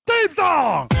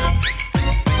song.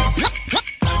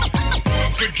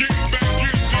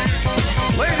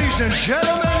 Ladies and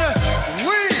gentlemen,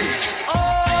 we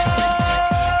are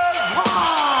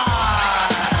live!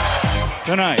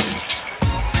 Tonight,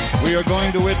 we are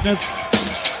going to witness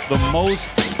the most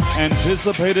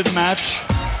anticipated match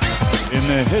in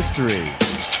the history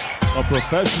of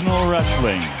professional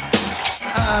wrestling.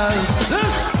 And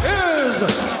this is the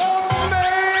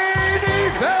main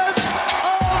event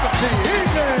of the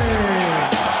evening!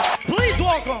 Please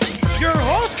welcome your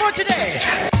host for today.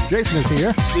 Jason is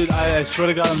here. Dude, I swear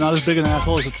to God, I'm not as big an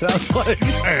asshole as it sounds like.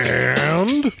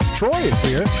 And Troy is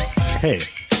here. Hey,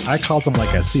 I called him like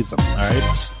I sees him, all right?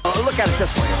 Look at it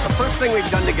this way. It's the first thing we've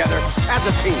done together as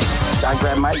a team. I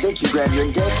grab my dick, you grab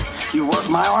your dick. You work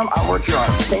my arm, I work your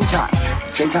arm. Same time.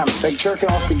 Same time. It's like jerking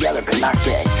off together, but not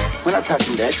gay. We're not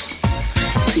touching dicks.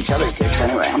 Each other's dicks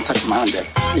anyway. I'm touching my own dick.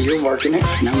 You're working it,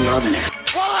 and I'm loving it.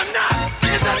 Well, enough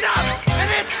is enough, and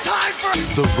it's time for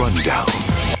The Rundown.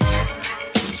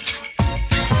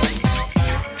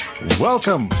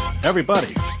 Welcome,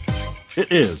 everybody.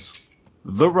 It is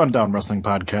the Rundown Wrestling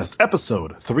Podcast,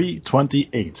 episode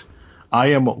 328.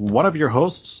 I am one of your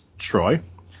hosts, Troy,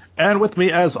 and with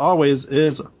me, as always,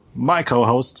 is my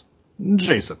co-host,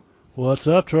 Jason. What's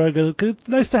up, Troy? Good.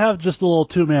 Nice to have just a little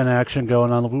two-man action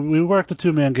going on. We work the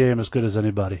two-man game as good as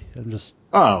anybody.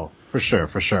 Oh, for sure.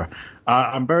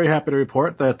 I'm very happy to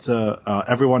report that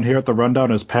everyone here at the Rundown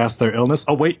has passed their illness.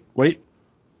 Oh, wait.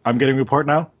 I'm getting a report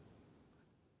now.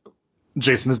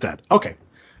 Jason is dead. Okay.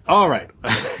 All right.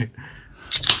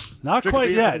 Not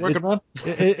quite yet.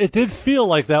 It did feel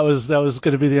like that was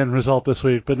going to be the end result this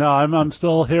week, but no, I'm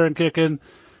still here and kicking,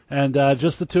 and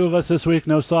just the two of us this week.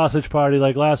 No sausage party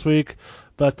like last week,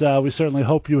 but we certainly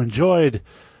hope you enjoyed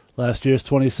last year's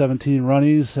 2017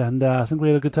 runnies, and I think we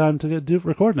had a good time to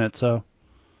recording it. So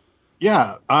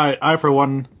yeah, I for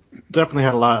one definitely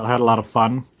had a lot of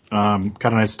fun. Kind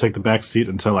of nice to take the back seat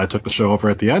until I took the show over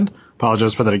at the end.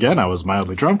 Apologize for that again. I was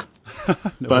mildly drunk,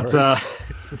 but I'm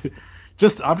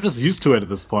just used to it at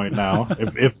this point now.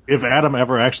 If Adam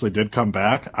ever actually did come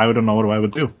back, I wouldn't know what I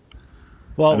would do.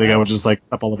 Well, I think I would just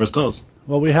step all over his toes.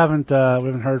 Well, we haven't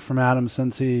heard from Adam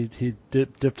since he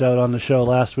dipped out on the show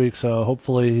last week, so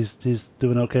hopefully he's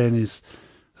doing okay and he's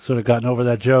sort of gotten over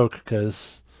that joke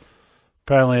because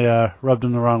apparently rubbed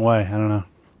him the wrong way. I don't know.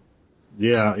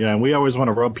 Yeah, and we always want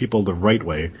to rub people the right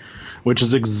way, which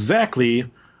is exactly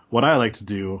what I like to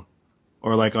do,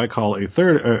 or like I call a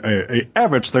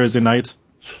average Thursday night,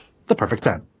 the perfect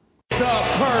 10. The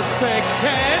perfect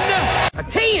 10. A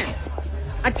 10!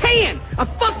 A 10! A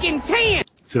fucking 10!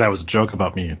 See, that was a joke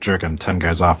about me jerking 10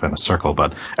 guys off in a circle,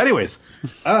 but anyways,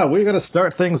 we're going to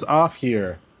start things off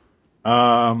here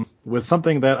with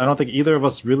something that I don't think either of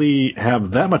us really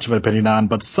have that much of an opinion on,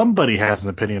 but somebody has an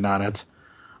opinion on it.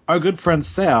 Our good friend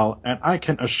Sal, and I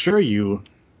can assure you,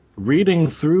 reading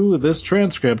through this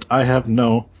transcript, I have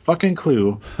no fucking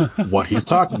clue what he's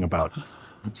talking about.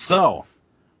 So,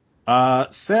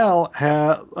 Sal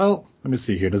let me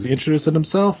see here. Does he introduce it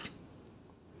himself?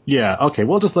 Yeah, okay,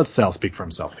 we'll just let Sal speak for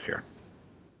himself here.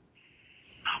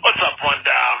 What's up,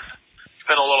 Rundown? It's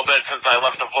been a little bit since I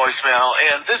left a voicemail,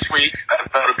 and this week I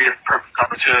thought it would be a perfect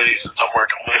opportunity since I'm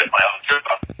working late at my own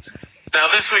job. Now,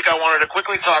 this week I wanted to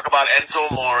quickly talk about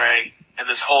Enzo Amore and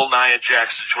this whole Nia Jax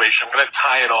situation. I'm going to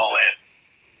tie it all in.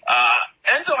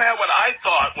 Enzo had what I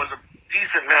thought was a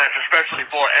decent match, especially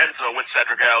for Enzo with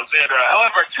Cedric Alexander.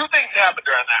 However, two things happened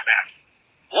during that match.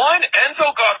 One,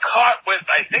 Enzo got caught with,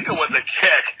 I think it was a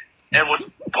kick, and was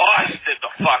busted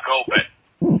the fuck open.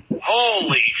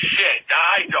 Holy shit.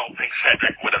 I don't think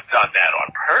Cedric would have done that on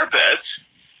purpose.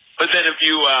 But then if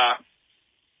you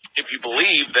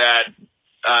believe that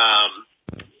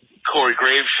Corey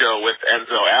Graves' show with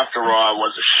Enzo after Raw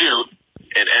was a shoot,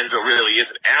 and Enzo really is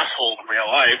an asshole in real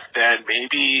life, then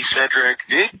maybe Cedric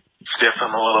did stiff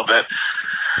him a little bit.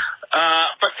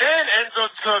 But then Enzo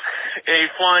took a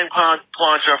flying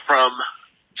plancha from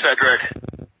Cedric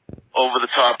over the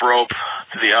top rope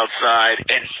to the outside,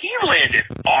 and he landed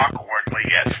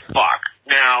awkwardly as fuck.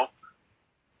 Now,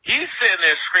 he's sitting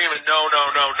there screaming, no,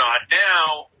 not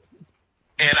now.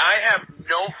 And I have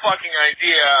no fucking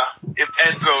idea if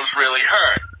Enzo's really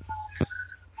hurt.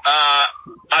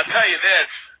 I'll tell you this.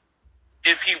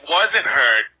 If he wasn't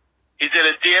hurt, he did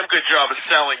a damn good job of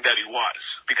selling that he was.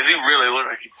 Because he really looked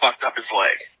like he fucked up his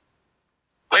leg.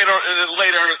 Later,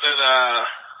 a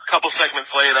couple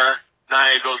segments later,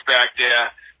 Nia goes back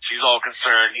there. She's all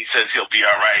concerned. He says he'll be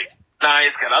alright.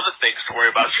 Nia's got other things to worry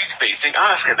about. She's facing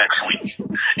Asuka next week.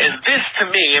 And this, to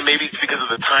me, and maybe it's because of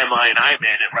the timeline I'm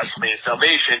in WrestleMania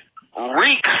Salvation,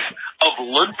 reeks of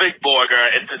Ludwig Borger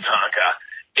and Tatanka.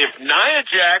 If Nia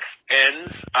Jax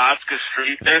ends Asuka's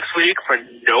streak next week for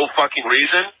no fucking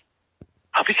reason,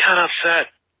 I'll be kind of upset.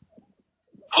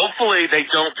 Hopefully they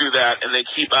don't do that and they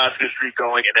keep Asuka's streak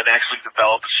going and then actually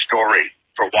develop a story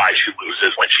for why she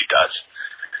loses when she does.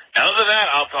 Other than that,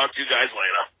 I'll talk to you guys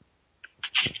later.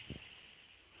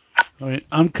 I mean,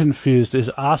 I'm confused. Is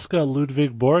Asuka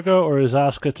Ludwig Borga or is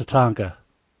Asuka Tatanka?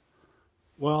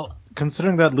 Well,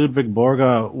 considering that Ludwig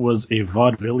Borga was a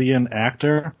vaudevillian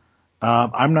actor,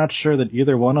 I'm not sure that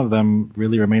either one of them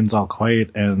really remains all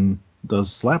quiet and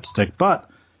does slapstick. But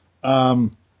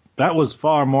that was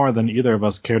far more than either of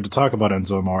us cared to talk about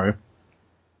Enzo Amore.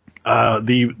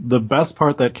 The best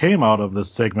part that came out of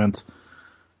this segment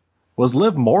was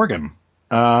Liv Morgan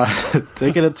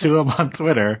taking it to him on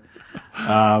Twitter.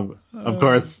 Of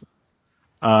course,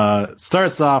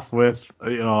 starts off with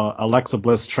Alexa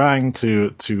Bliss trying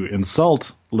to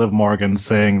insult Liv Morgan,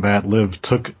 saying that Liv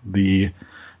took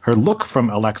her look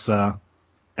from Alexa,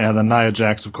 and then Nia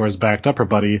Jax, of course, backed up her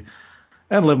buddy,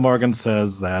 and Liv Morgan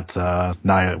says that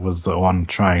Nia was the one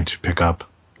trying to pick up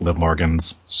Liv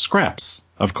Morgan's scraps,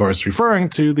 of course, referring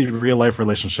to the real-life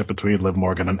relationship between Liv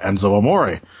Morgan and Enzo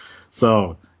Amore.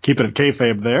 So, keeping it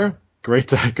kayfabe there.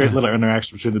 Great little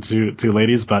interaction between the two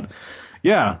ladies, but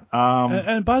yeah.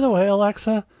 And by the way,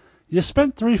 Alexa, you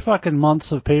spent 3 fucking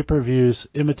months of pay-per-views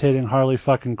imitating Harley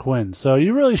fucking Quinn, so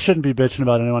you really shouldn't be bitching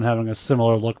about anyone having a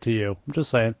similar look to you. I'm just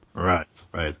saying. Right.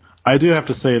 I do have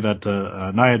to say that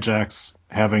Nia Jax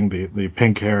having the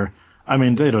pink hair, I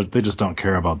mean, they just don't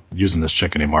care about using this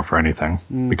chick anymore for anything,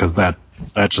 because that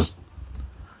just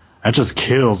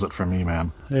kills it for me,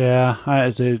 man.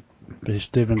 Yeah,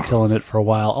 they've been killing it for a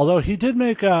while. Although he did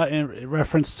make in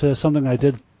reference to something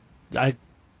I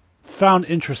found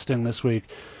interesting this week.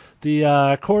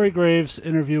 The Corey Graves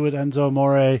interview with Enzo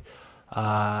Amore.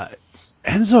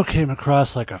 Enzo came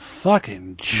across like a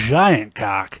fucking giant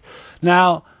cock.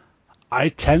 Now, I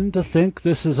tend to think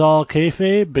this is all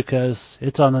kayfabe because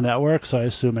it's on the network, so I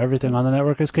assume everything on the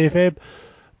network is kayfabe.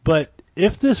 But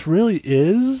if this really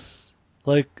is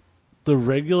like the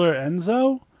regular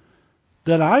Enzo,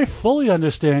 then I fully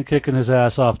understand kicking his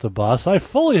ass off the bus. I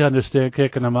fully understand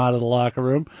kicking him out of the locker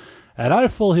room. And I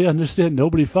fully understand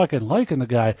nobody fucking liking the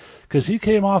guy, because he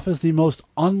came off as the most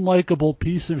unlikable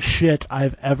piece of shit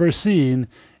I've ever seen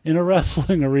in a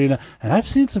wrestling arena. And I've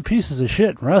seen some pieces of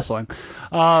shit in wrestling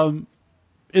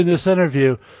in this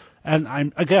interview. And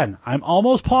I'm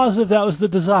almost positive that was the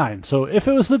design. So if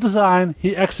it was the design,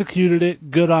 he executed it.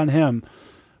 Good on him.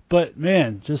 But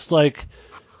man, just like,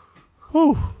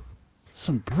 whew,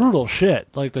 some brutal shit.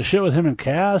 Like the shit with him and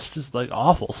Cass, just like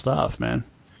awful stuff, man.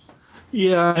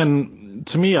 Yeah, and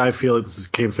to me, I feel like this is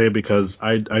kayfabe because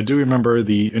I do remember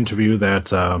the interview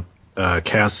that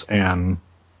Cass and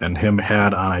him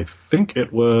had on, I think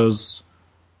it was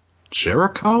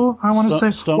Jericho, I want to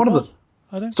say. Stone Cold?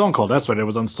 I think? Stone Cold, that's right. It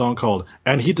was on Stone Cold.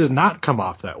 And he did not come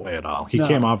off that way at all. He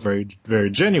came off very, very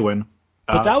genuine.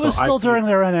 But that was still during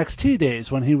their NXT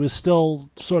days when he was still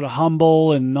sort of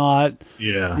humble and not,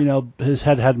 his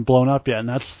head hadn't blown up yet. And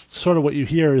that's sort of what you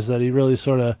hear is that he really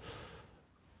sort of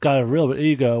got a real bit of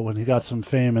ego when he got some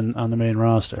fame on the main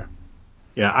roster.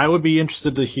 Yeah, I would be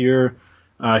interested to hear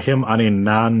him on a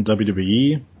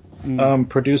non-WWE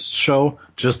produced show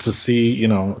just to see,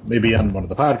 maybe on one of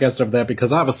the podcasts of that,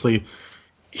 because obviously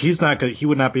he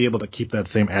would not be able to keep that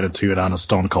same attitude on a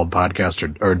Stone Cold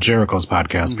podcast or Jericho's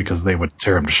podcast because they would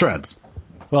tear him to shreds.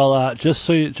 Well, just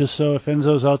so if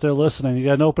Enzo's out there listening, you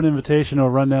got an open invitation to a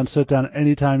rundown sit down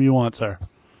anytime you want, sir.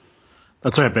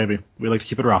 That's right, baby. We like to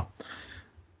keep it raw.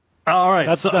 All right.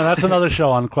 That's another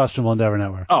show on Questionable Endeavor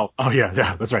Network. Oh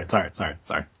yeah, that's right.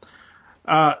 Sorry.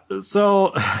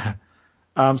 So,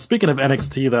 speaking of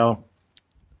NXT though,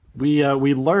 we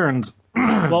learned.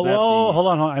 Whoa, hold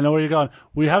on. I know where you're going.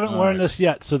 We haven't learned this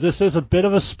yet, so this is a bit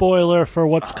of a spoiler for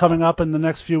what's coming up in the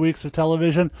next few weeks of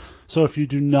television. So if you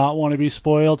do not want to be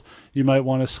spoiled, you might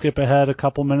want to skip ahead a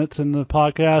couple minutes in the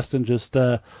podcast and just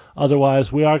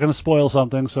otherwise we are going to spoil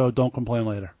something, so don't complain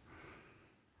later.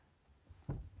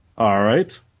 All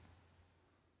right.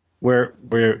 Where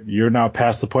you're now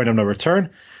past the point of no return.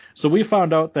 So we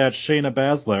found out that Shayna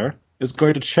Baszler is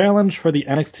going to challenge for the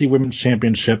NXT Women's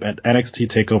Championship at NXT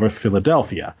TakeOver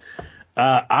Philadelphia.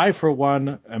 I, for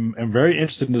one, am very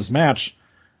interested in this match,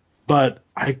 but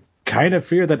I kind of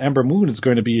fear that Ember Moon is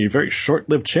going to be a very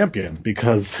short-lived champion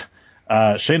because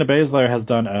Shayna Baszler has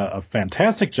done a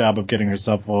fantastic job of getting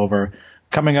herself over,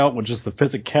 coming out with just the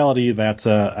physicality that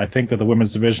I think that the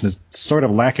women's division is sort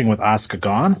of lacking with Asuka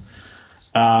gone.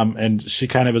 And she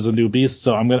kind of is a new beast,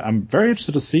 so I'm very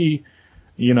interested to see,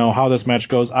 how this match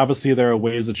goes. Obviously, there are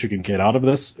ways that you can get out of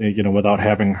this, without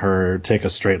having her take a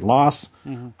straight loss.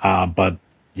 Mm-hmm. But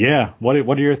Yeah. What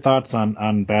are your thoughts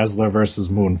on Baszler versus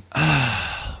Moon?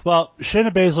 Well,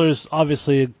 Shayna Baszler is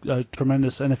obviously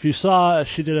tremendous, and if you saw,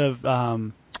 she did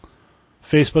a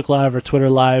Facebook Live or Twitter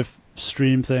Live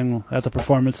stream thing at the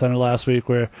Performance Center last week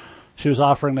where she was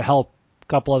offering to help a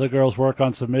couple other girls work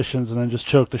on submissions and then just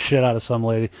choked the shit out of some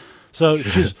lady. So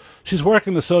she's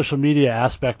working the social media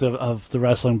aspect of the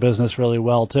wrestling business really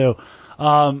well too.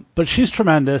 But she's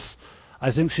tremendous.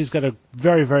 I think she's got a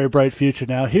very, very bright future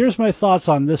now. Here's my thoughts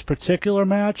on this particular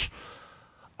match.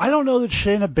 I don't know that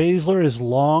Shayna Baszler is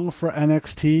long for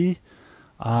NXT.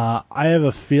 I have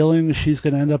a feeling she's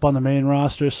going to end up on the main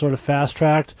roster sort of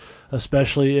fast-tracked,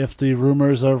 especially if the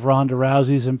rumors of Ronda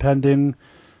Rousey's impending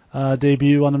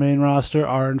debut on the main roster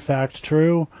are in fact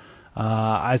true.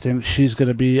 I think she's going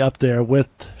to be up there with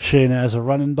Shayna as a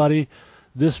running buddy.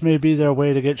 This may be their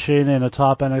way to get Shayna in a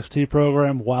top NXT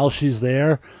program while she's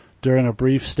there during a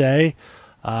brief stay.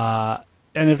 And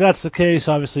if that's the case,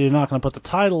 obviously you're not going to put the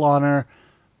title on her,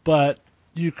 but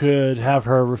you could have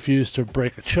her refuse to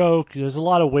break a choke. There's a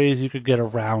lot of ways you could get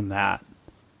around that.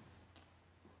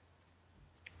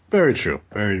 Very true.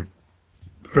 Very,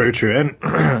 very true. And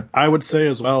I would say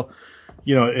as well,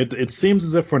 it seems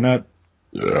as if we're not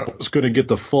going to get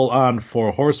the full-on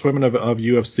four horsewomen of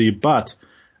UFC, but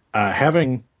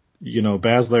having,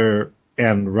 Baszler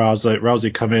and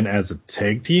Rousey come in as a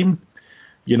tag team,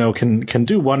 can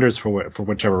do wonders for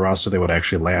whichever roster they would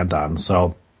actually land on.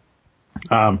 So,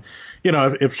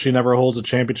 if she never holds a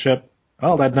championship,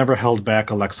 well, that never held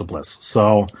back Alexa Bliss.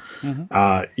 So,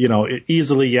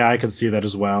 easily, I can see that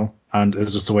as well. And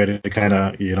it's just a way to kind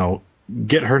of,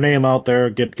 get her name out there,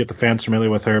 get the fans familiar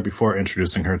with her before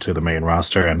introducing her to the main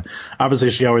roster. And obviously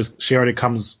she already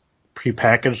comes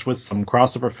prepackaged with some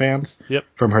crossover fans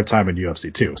from her time in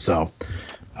UFC too. So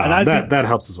that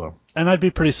helps as well. And I'd be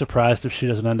pretty surprised if she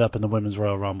doesn't end up in the Women's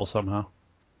Royal Rumble somehow.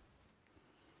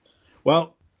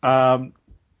 Well, I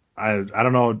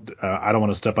don't know. I don't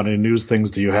want to step on any news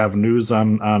things. Do you have news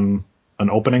on an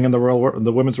opening in the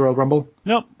Women's Royal Rumble?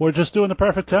 Nope. We're just doing the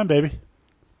Perfect 10, baby.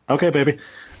 Okay, baby.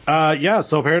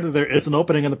 So apparently there is an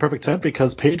opening in the Perfect 10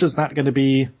 because Paige is not going to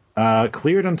be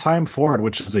cleared in time for it,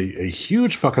 which is a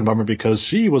huge fucking bummer because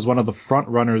she was one of the front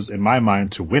runners in my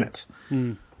mind to win it.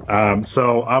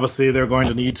 So obviously they're going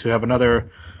to need to have another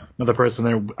person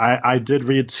there. I did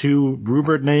read two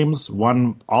rumored names,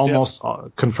 one almost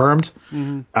confirmed.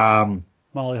 Molly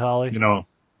Holly.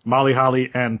 Molly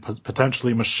Holly and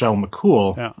potentially Michelle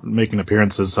McCool making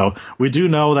appearances. So we do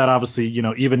know that obviously,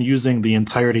 even using the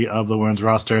entirety of the women's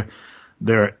roster,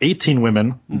 there are 18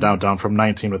 women down from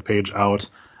 19 with Paige out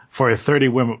for a 30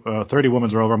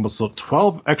 women's Royal Rumble. So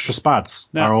 12 extra spots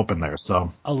are open there.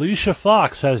 So Alicia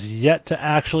Fox has yet to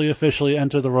actually officially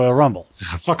enter the Royal Rumble.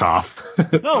 Fuck off.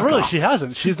 No, really, she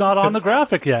hasn't. She's not on the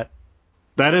graphic yet.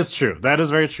 That is true. That is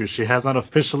very true. She has not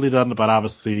officially done it, but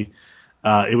obviously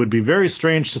it would be very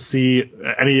strange to see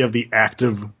any of the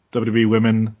active WWE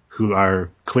women who are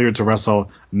cleared to wrestle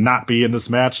not be in this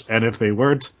match. And if they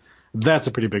weren't, that's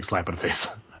a pretty big slap in the face.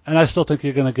 And I still think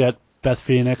you're going to get Beth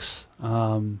Phoenix.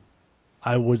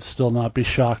 I would still not be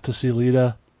shocked to see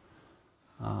Lita.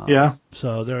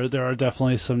 So there are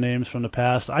definitely some names from the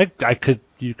past.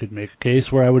 You could make a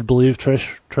case where I would believe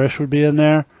Trish would be in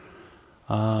there.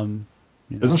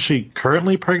 Isn't she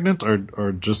currently pregnant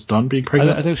or just done being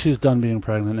pregnant? I think she's done being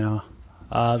pregnant now.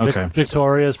 Okay.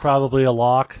 Victoria is probably a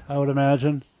lock, I would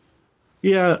imagine.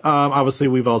 Yeah, obviously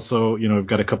we've also, we've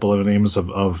got a couple of names of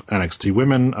NXT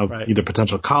women, of either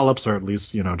potential call-ups or at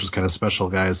least, just kind of special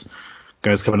guys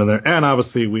coming in there. And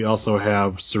obviously we also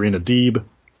have Serena Deeb.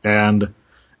 And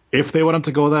if they wanted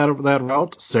to go that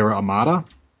route, Sarah Amata.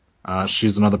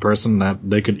 She's another person that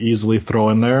they could easily throw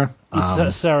in there.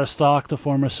 Sarah Stock, the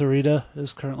former Sarita,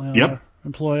 is currently on their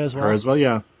employ as well. Her as well,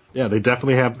 yeah. Yeah, they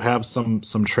definitely have some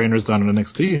trainers down in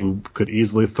NXT who could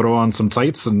easily throw on some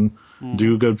tights and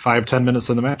do a good 5-10 minutes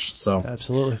in the match. So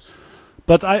absolutely.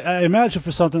 But I imagine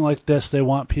for something like this, they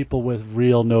want people with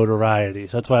real notoriety.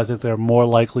 So that's why I think they're more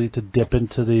likely to dip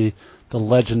into the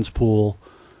Legends pool,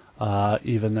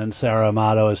 even than Sarah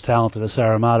Amato. As talented as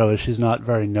Sarah Amato is, she's not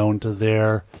very known to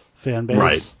their fan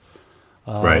base.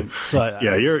 Right. So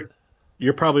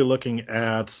you're probably looking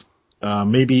at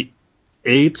maybe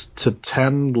 8 to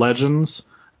 10 Legends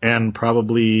and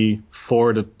probably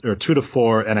 2 to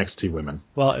 4 NXT women.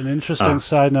 Well, an interesting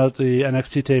side note, the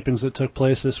NXT tapings that took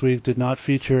place this week did not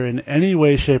feature in any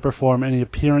way, shape, or form any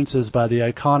appearances by the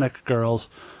Iconic girls,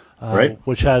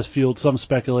 which has fueled some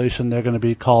speculation they're going to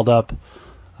be called up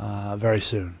very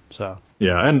soon. So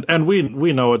yeah, and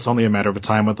we know it's only a matter of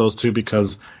time with those two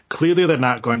because clearly they're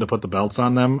not going to put the belts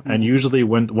on them, and usually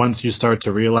once you start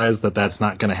to realize that that's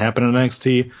not going to happen in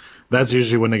NXT, that's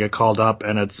usually when they get called up,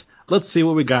 and it's, let's see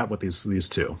what we got with these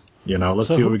two. Let's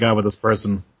see what we got with this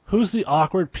person. Who's the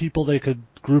awkward people they could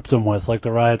group them with, like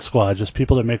the Riot Squad? Just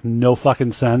people that make no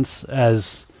fucking sense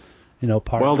as,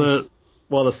 partners?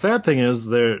 Well, the sad thing is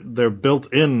their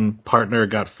built-in partner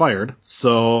got fired,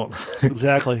 so...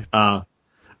 Exactly.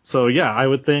 So, yeah, I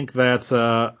would think that,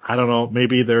 I don't know,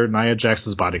 maybe they're Nia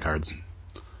Jax's bodyguards.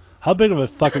 How big of a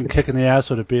fucking kick in the ass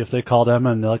would it be if they called Emma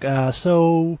and they're like,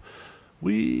 so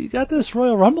we got this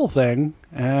Royal Rumble thing,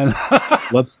 and...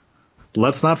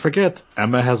 Let's not forget,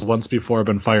 Emma has once before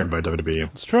been fired by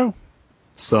WWE. It's true.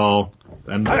 So,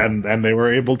 and they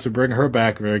were able to bring her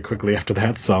back very quickly after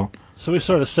that, so... So we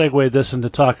sort of segued this into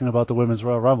talking about the Women's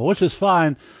Royal Rumble, which is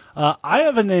fine. I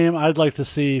have a name I'd like to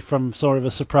see from sort of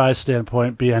a surprise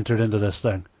standpoint be entered into this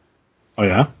thing. Oh,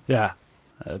 yeah? Yeah.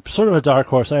 Sort of a dark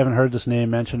horse. I haven't heard this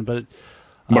name mentioned, but...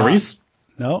 Maryse?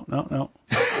 No.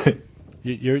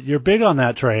 You're big on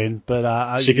that train,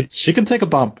 but... she can take a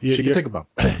bump. She can take a bump.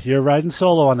 You're riding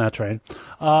solo on that train.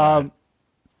 No,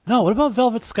 what about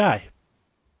Velvet Sky?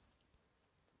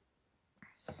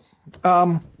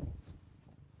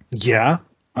 Yeah.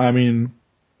 I mean,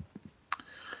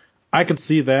 I could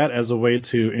see that as a way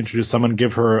to introduce someone,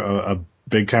 give her a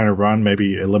big kind of run,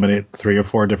 maybe eliminate 3 or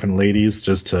 4 different ladies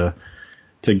just to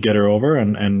get her over,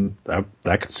 and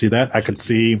I could see that. I could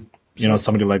see,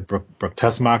 somebody like Brooke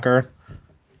Tessmacher,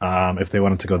 if they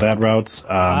wanted to go that route.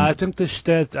 I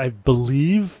think I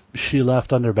believe she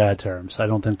left under bad terms. I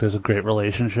don't think there's a great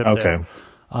relationship there.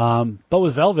 But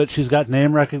with Velvet, she's got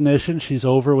name recognition. She's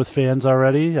over with fans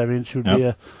already. I mean, she would be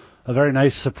a very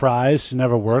nice surprise. She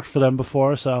never worked for them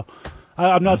before, so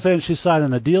I'm not saying she's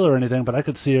signing a deal or anything, but I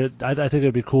could see it. I think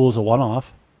it'd be cool as a one-off.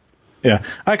 Yeah,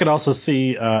 I could also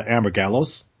see Amber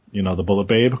Gallows, the Bullet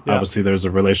Babe. Yeah. Obviously, there's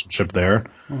a relationship there.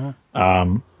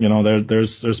 Mm-hmm.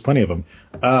 There's plenty of them.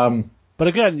 But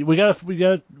again, we got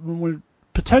when we're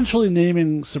potentially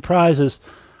naming surprises,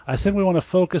 I think we want to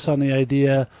focus on the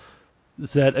idea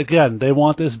that, again, they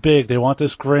want this big, they want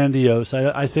this grandiose.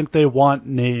 I think they want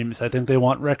names. I think they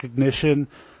want recognition.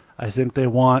 I think they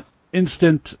want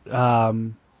instant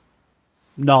knowledge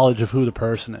of who the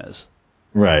person is.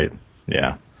 Right.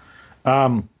 Yeah.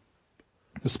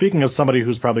 Speaking of somebody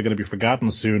who's probably going to be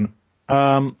forgotten soon,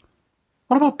 what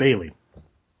about Bayley?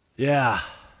 Yeah.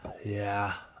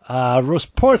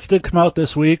 Reports did come out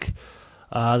this week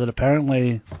that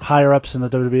apparently higher-ups in the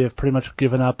WWE have pretty much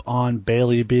given up on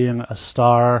Bayley being a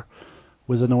star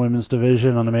within the women's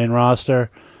division on the main roster.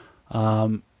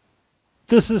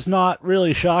 This is not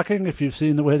really shocking if you've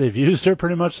seen the way they've used her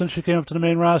pretty much since she came up to the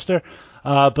main roster,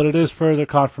 but it is further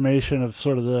confirmation of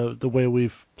sort of the way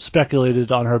we've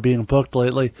speculated on her being booked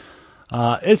lately.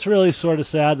 It's really sort of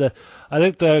sad. That I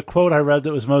think the quote I read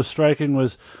that was most striking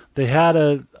was they had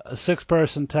a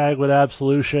 6-person tag with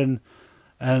Absolution,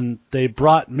 and they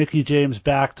brought Mickie James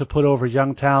back to put over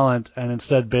young talent, and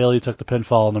instead Bayley took the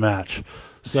pinfall in the match.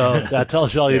 So that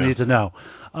tells you all you need to know.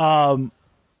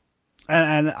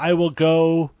 And I will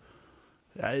go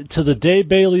to the day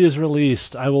Bayley is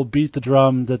released, I will beat the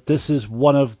drum that this is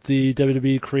one of the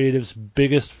WWE creative's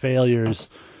biggest failures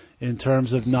in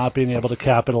terms of not being able to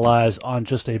capitalize on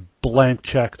just a blank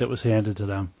check that was handed to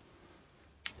them.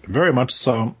 Very much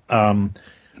so.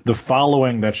 The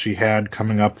following that she had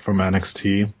coming up from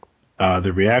NXT,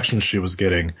 the reaction she was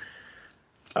getting,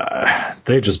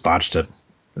 they just botched it.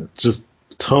 Just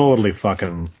totally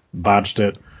fucking botched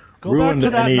it. Go back to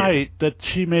that night that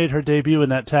she made her debut in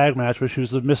that tag match where she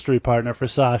was the mystery partner for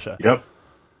Sasha. Yep.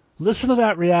 Listen to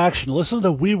that reaction. Listen to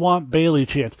the "We Want Bayley"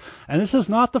 chants. And this is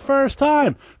not the first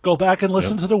time. Go back and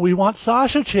listen to the "We Want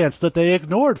Sasha" chants that they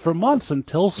ignored for months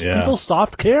until people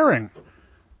stopped caring.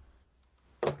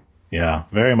 Yeah,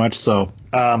 very much so.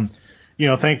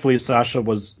 Thankfully Sasha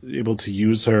was able to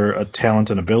use her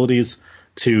talent and abilities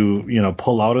to,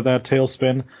 pull out of that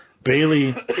tailspin.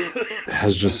 Bayley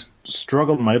has just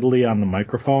struggled mightily on the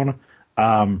microphone.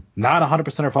 Not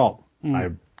 100% her fault. I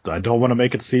don't want to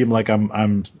make it seem like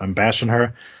I'm bashing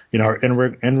her. Her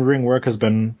in-ring work has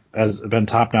been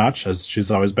top notch, as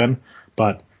she's always been.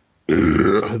 But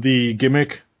the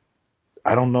gimmick,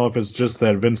 I don't know if it's just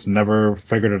that Vince never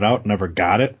figured it out, never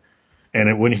got it.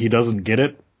 And when he doesn't get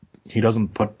it, he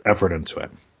doesn't put effort into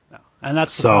it. No. And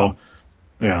that's the problem.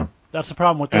 Yeah. That's the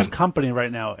problem with this company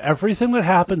right now. Everything that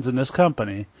happens in this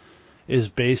company is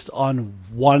based on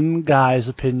one guy's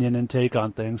opinion and take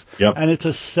on things. Yep. And it's a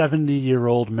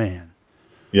 70-year-old man.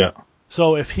 Yeah.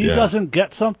 So if he doesn't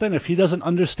get something, if he doesn't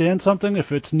understand something,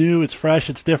 if it's new, it's fresh,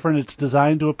 it's different, it's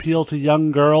designed to appeal to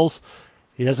young girls,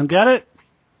 he doesn't get it,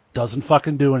 doesn't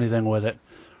fucking do anything with it.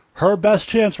 Her best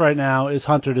chance right now is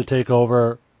Hunter to take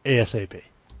over ASAP.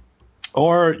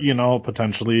 Or,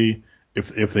 potentially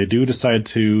if they do decide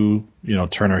to,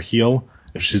 turn her heel,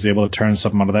 if she's able to turn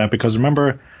something out of that. Because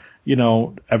remember,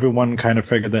 everyone kind of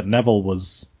figured that Neville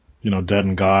was, dead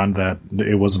and gone, that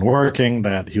it wasn't working,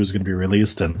 that he was going to be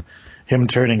released, and him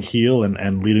turning heel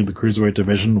and leading the Cruiserweight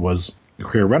division was a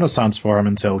career renaissance for him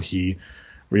until he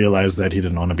realized that he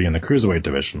didn't want to be in the Cruiserweight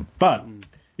division. But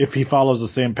if he follows the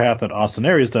same path that Austin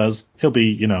Aries does, he'll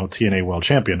be, TNA World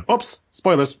Champion. Oops,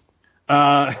 spoilers.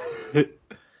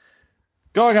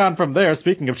 Going on from there,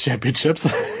 speaking of championships,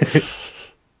 the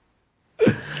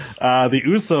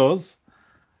Usos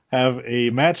have a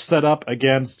match set up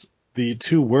against the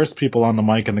two worst people on the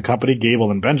mic in the company,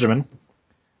 Gable and Benjamin.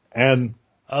 And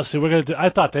I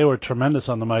thought they were tremendous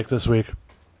on the mic this week.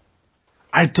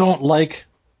 I don't like.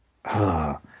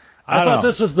 I thought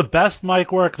this was the best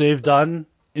mic work they've done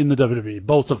in the WWE,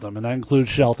 both of them, and that includes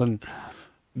Shelton.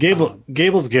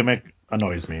 Gable's gimmick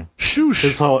annoys me. Shoosh.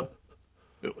 His whole.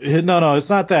 No, it's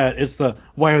not that. It's the,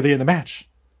 why are they in the match?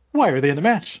 Why are they in the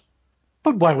match?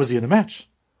 But why was he in the match?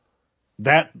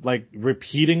 That,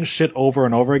 repeating shit over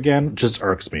and over again just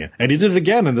irks me. And he did it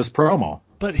again in this promo.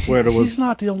 But he's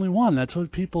not the only one. That's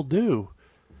what people do.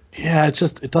 Yeah,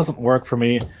 it doesn't work for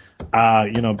me.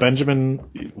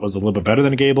 Benjamin was a little bit better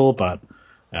than Gable, but,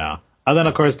 yeah. And then,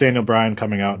 of course, Daniel Bryan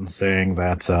coming out and saying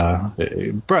that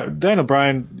Daniel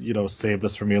Bryan, saved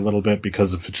this for me a little bit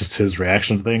because of just his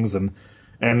reaction to things and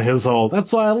his whole,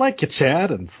 that's why I like you,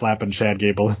 Chad, and slapping Chad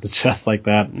Gable in the chest like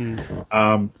that.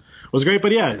 Was great.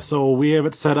 But, yeah, so we have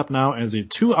it set up now as a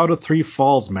 2 out of 3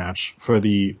 falls match for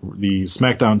the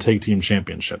SmackDown Tag Team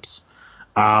Championships.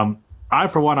 I,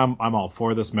 for one, I'm all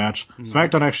for this match.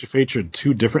 SmackDown actually featured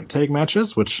 2 different tag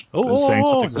matches, which is saying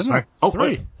something for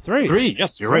SmackDown. Three.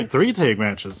 Yes, you're right. 3 tag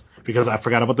matches, because I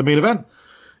forgot about the main event.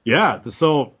 Yeah,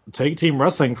 so tag team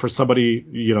wrestling for somebody,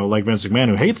 like Vince McMahon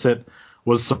who hates it,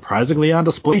 was surprisingly on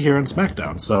display here in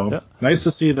SmackDown. So nice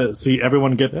to see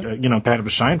everyone get, kind of a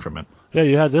shine from it. Yeah,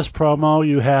 you had this promo.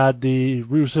 You had the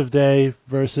Rusev Day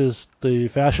versus the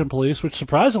Fashion Police, which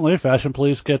surprisingly, Fashion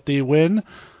Police get the win.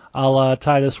 I'll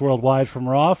Titus Worldwide from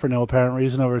Raw for no apparent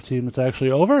reason over a team that's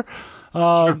actually over.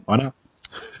 Sure, why not?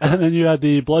 And then you had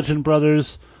the Bludgeon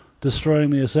Brothers destroying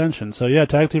the Ascension. So, yeah,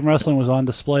 tag team wrestling was on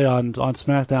display on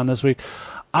SmackDown this week.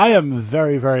 I am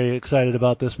very, very excited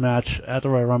about this match at the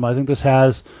Royal Rumble. I think this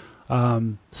has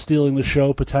stealing the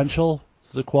show potential,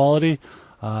 the quality.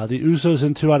 The Usos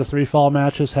in 2 out of 3 fall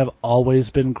matches have always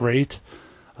been great.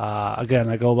 Again,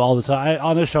 I go all the time.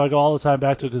 On this show, I go all the time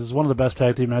back to it because it's one of the best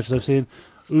tag team matches I've seen.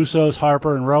 Usos,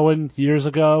 Harper, and Rowan years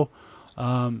ago. 2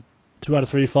 out of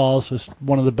 3 falls was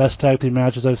one of the best tag team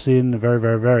matches I've seen in a very,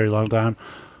 very, very long time.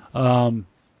 And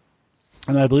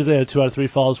I believe they had 2 out of 3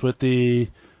 falls with the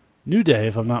New Day,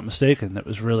 if I'm not mistaken. That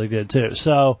was really good, too.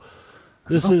 So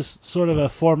this is sort of a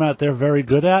format they're very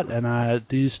good at, and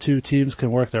these 2 teams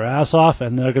can work their ass off,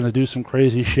 and they're going to do some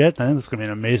crazy shit. I think it's going to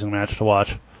be an amazing match to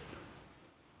watch.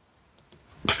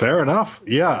 Fair enough.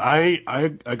 Yeah,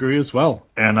 I agree as well,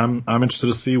 and I'm interested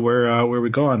to see where we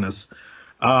go on this.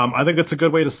 I think it's a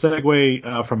good way to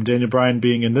segue from Daniel Bryan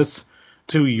being in this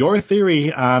to your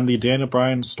theory on the Daniel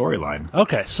Bryan storyline.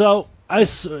 Okay, so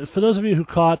for those of you who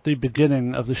caught the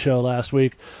beginning of the show last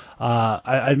week,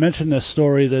 I mentioned this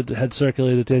story that had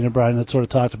circulated. Daniel Bryan had sort of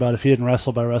talked about if he hadn't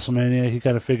wrestled by WrestleMania, he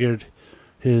kind of figured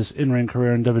his in-ring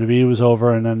career in WWE was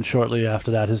over, and then shortly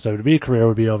after that, his WWE career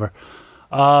would be over.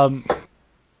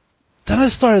 Then I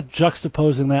started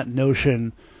juxtaposing that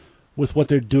notion with what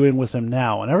they're doing with him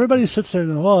now. And everybody sits there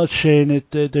and goes, well, it's Shane.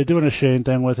 They're doing a Shane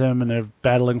thing with him, and they're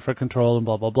battling for control and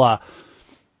blah, blah, blah.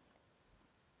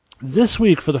 This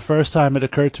week, for the first time, it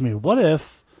occurred to me, what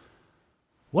if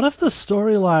the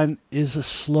storyline is a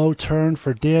slow turn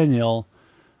for Daniel,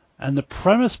 and the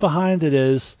premise behind it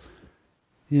is,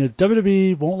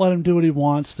 WWE won't let him do what he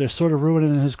wants. They're sort of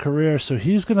ruining his career, so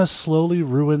he's going to slowly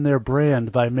ruin their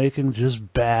brand by making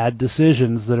just bad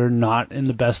decisions that are not in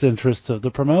the best interests of the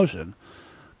promotion.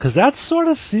 Because that sort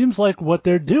of seems like what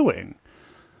they're doing.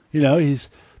 He's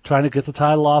trying to get the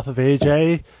title off of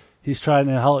AJ. He's trying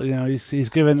to help, he's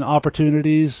given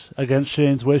opportunities against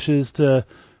Shane's wishes to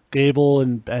Gable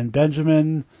and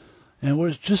Benjamin. And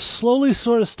we're just slowly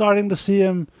sort of starting to see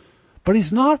him. But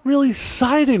he's not really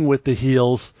siding with the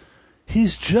heels.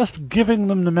 He's just giving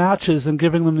them the matches and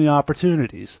giving them the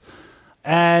opportunities.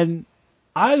 And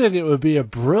I think it would be a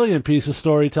brilliant piece of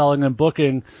storytelling and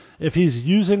booking if he's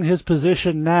using his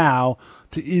position now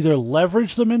to either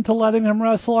leverage them into letting him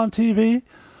wrestle on TV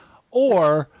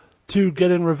or to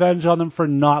getting revenge on them for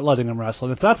not letting him wrestle.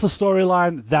 And if that's the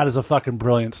storyline, that is a fucking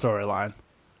brilliant storyline.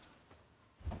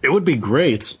 It would be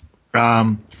great.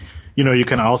 you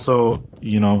can also,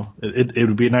 it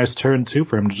would be a nice turn too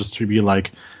for him to be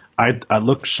like, I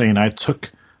look, Shane, I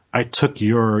took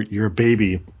your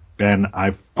baby and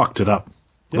I fucked it up.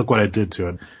 Yep. Look what I did to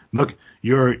it. Look,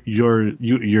 your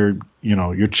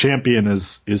champion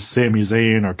is Sami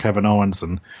Zayn or Kevin Owens,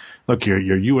 and look, your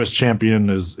U.S. champion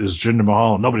is Jinder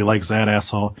Mahal. Nobody likes that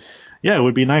asshole. Yeah, it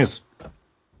would be nice.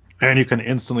 And you can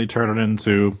instantly turn it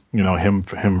into,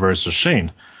 him versus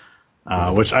Shane,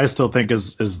 which I still think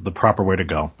is the proper way to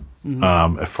go.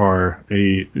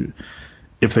 Mm-hmm.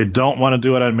 If they don't want to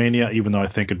do it on Mania, even though I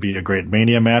think it'd be a great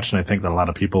Mania match, and I think that a lot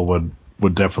of people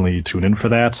would definitely tune in for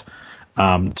that,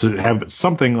 to have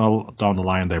something down the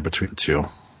line there between the two.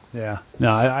 Yeah.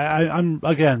 No, I'm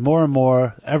again, more and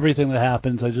more, everything that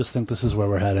happens, I just think this is where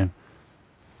we're heading.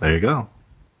 There you go.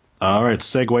 All right,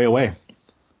 segue away.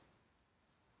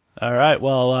 All right,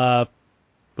 well,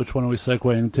 which one are we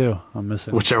segueing to? I'm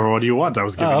missing. Whichever one you want. I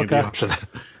was giving you the option.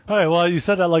 All right, well, you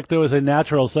said that like there was a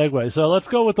natural segue. So let's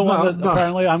go with the one that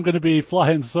apparently I'm going to be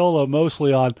flying solo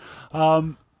mostly on.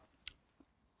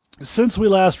 Since we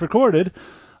last recorded,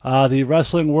 the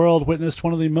wrestling world witnessed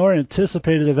one of the more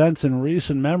anticipated events in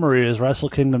recent memory as Wrestle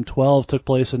Kingdom 12 took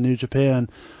place in New Japan.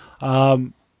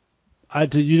 You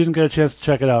didn't get a chance to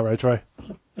check it out, right, Troy?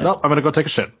 Nope, I'm going to go take a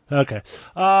shit. Okay.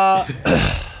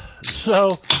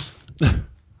 So...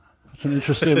 That's an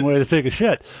interesting way to take a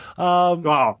shit.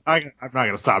 Well, I'm not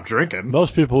going to stop drinking.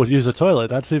 Most people would use a toilet.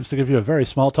 That seems to give you a very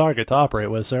small target to operate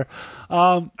with, sir.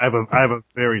 I have a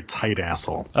very tight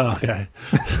asshole. Okay.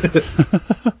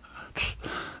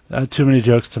 Too many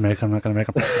jokes to make. I'm not going to make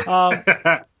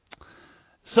them.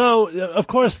 So, of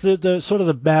course, the sort of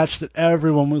the match that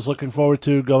everyone was looking forward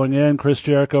to going in, Chris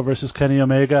Jericho versus Kenny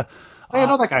Omega. Hey, I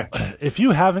know that guy. If you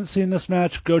haven't seen this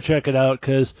match, go check it out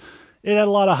because it had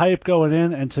a lot of hype going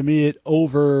in, and to me, it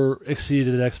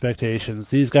exceeded expectations.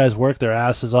 These guys worked their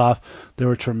asses off. There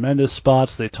were tremendous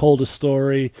spots. They told a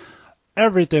story.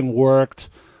 Everything worked.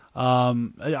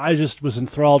 I just was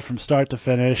enthralled from start to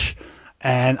finish,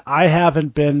 and I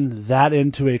haven't been that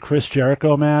into a Chris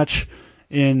Jericho match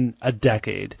in a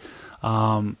decade.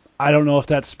 I don't know if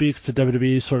that speaks to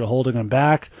WWE sort of holding him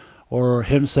back, or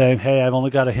him saying, "Hey, I've only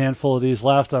got a handful of these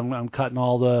left. I'm cutting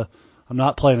I'm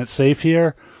not playing it safe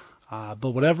here." But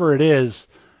whatever it is,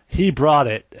 he brought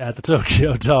it at the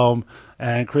Tokyo Dome,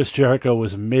 and Chris Jericho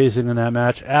was amazing in that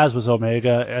match, as was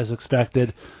Omega, as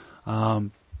expected. Of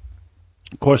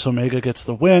course, Omega gets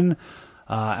the win.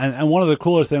 And one of the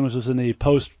cooler things was in the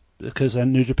post, because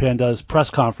New Japan does press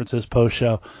conferences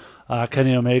post-show,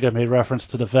 Kenny Omega made reference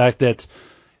to the fact that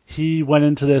he went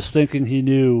into this thinking he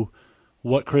knew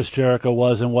what Chris Jericho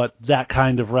was and what that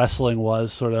kind of wrestling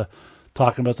was, sort of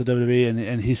talking about the WWE,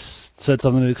 and he said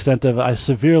something to the extent of, I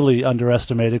severely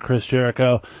underestimated Chris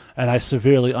Jericho, and I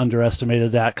severely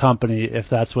underestimated that company if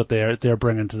that's what they're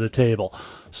bringing to the table.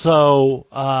 So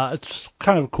it's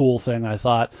kind of a cool thing, I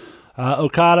thought.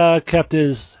 Okada kept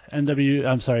his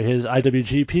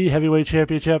IWGP Heavyweight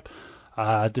Championship,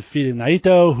 defeating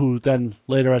Naito, who then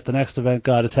later at the next event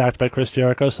got attacked by Chris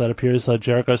Jericho, so that appears that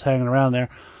Jericho's hanging around there.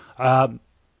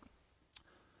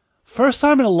 First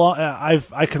time in a long,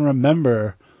 I can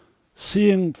remember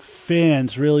seeing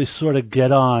fans really sort of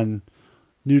get on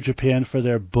New Japan for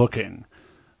their booking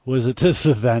was at this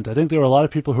event. I think there were a lot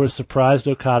of people who were surprised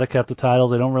Okada kept the title.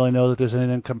 They don't really know that there's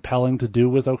anything compelling to do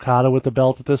with Okada with the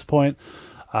belt at this point.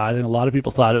 I think a lot of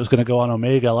people thought it was going to go on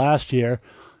Omega last year.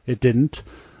 It didn't.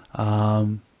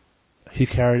 He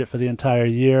carried it for the entire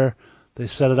year. They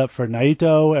set it up for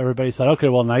Naito. Everybody thought, okay,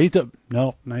 well, Naito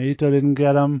didn't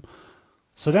get him.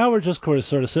 So now we're just sort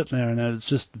of sitting there, and it's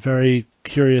just very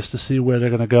curious to see where they're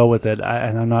going to go with it,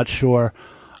 and I'm not sure.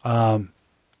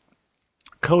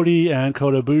 Cody and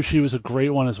Kota Ibushi was a great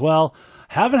one as well.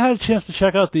 Haven't had a chance to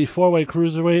check out the four-way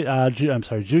cruiserweight,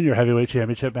 junior heavyweight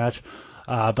championship match,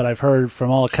 but I've heard from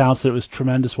all accounts that it was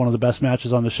tremendous, one of the best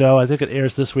matches on the show. I think it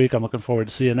airs this week. I'm looking forward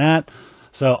to seeing that.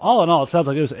 So all in all, it sounds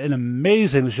like it was an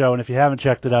amazing show, and if you haven't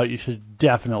checked it out, you should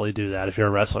definitely do that if you're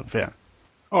a wrestling fan.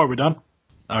 Oh, are we done?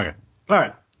 Okay. All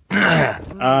right.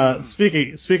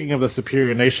 Speaking of the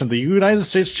Superior Nation, the United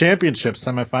States Championship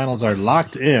semifinals are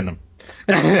locked in.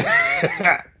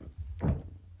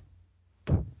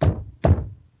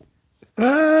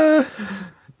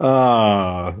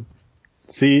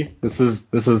 See, this is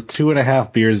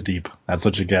 2.5 beers deep. That's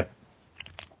what you get.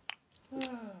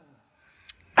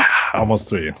 Almost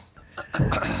 3.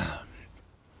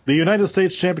 The United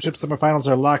States Championship semifinals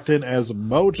are locked in as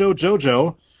Mojo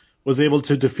Jojo was able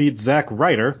to defeat Zack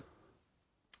Ryder,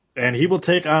 and he will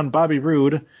take on Bobby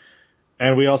Roode.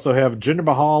 And we also have Jinder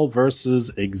Mahal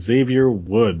versus Xavier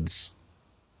Woods.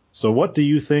 So what do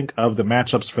you think of the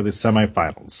matchups for the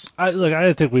semifinals?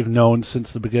 I think we've known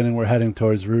since the beginning we're heading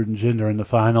towards Rude and Jinder in the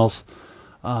finals.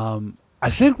 I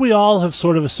think we all have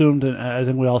sort of assumed, and I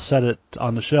think we all said it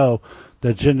on the show,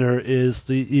 that Jinder is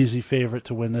the easy favorite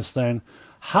to win this thing.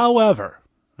 However,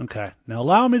 okay, now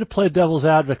allow me to play devil's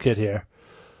advocate here,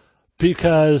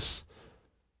 because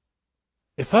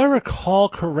if I recall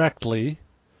correctly,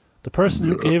 the person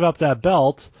who gave up that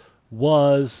belt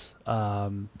was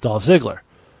Dolph Ziggler.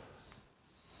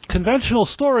 Conventional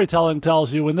storytelling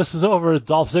tells you when this is over,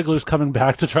 Dolph Ziggler's coming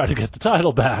back to try to get the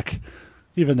title back,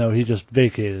 even though he just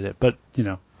vacated it. But,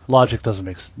 logic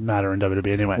doesn't matter in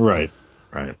WWE anyway.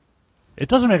 Right. It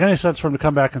doesn't make any sense for him to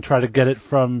come back and try to get it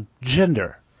from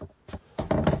Jinder.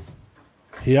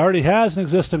 He already has an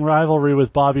existing rivalry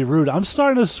with Bobby Roode. I'm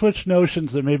starting to switch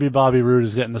notions that maybe Bobby Roode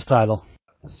is getting this title.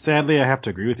 Sadly, I have to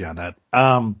agree with you on that.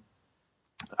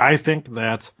 I think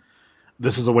that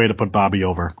this is a way to put Bobby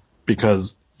over,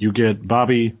 because you get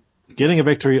Bobby getting a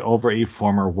victory over a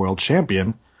former world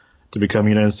champion to become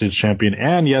United States champion,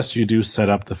 and yes, you do set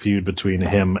up the feud between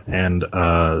him and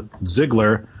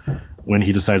Ziggler when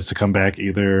he decides to come back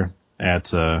either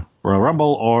at Royal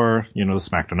Rumble or the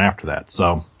SmackDown after that.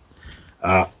 So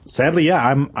sadly, yeah,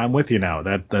 I'm with you now.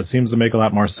 That seems to make a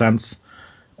lot more sense.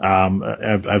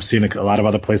 I've seen a lot of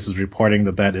other places reporting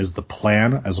that is the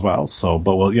plan as well. So,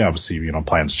 but obviously,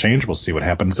 plans change. We'll see what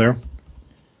happens there.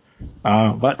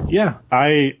 But yeah,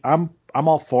 I'm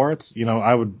all for it.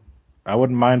 I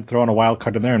wouldn't mind throwing a wild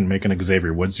card in there and making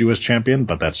Xavier Woods U.S. champion,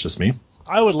 but that's just me.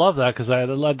 I would love that, because I'd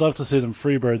love to see them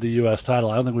freebird the U.S. title.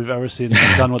 I don't think we've ever seen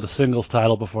them done with a singles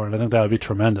title before, and I think that would be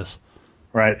tremendous.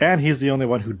 Right, and he's the only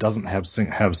one who doesn't have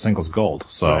singles gold.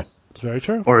 So right. It's very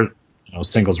true. Or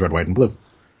singles red, white, and blue.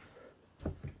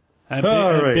 And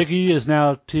Big E is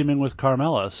now teaming with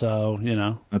Carmella, so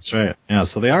That's right. Yeah,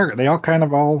 so they all kind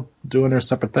of all doing their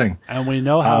separate thing. And we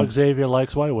know how Xavier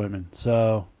likes white women,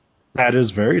 so that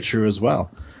is very true as well.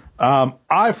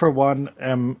 I, for one,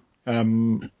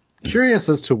 am curious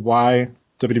as to why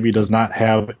WWE does not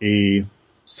have a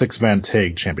 6-man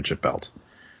tag championship belt.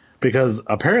 Because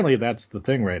apparently that's the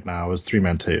thing right now is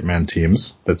 3-man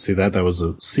teams. That was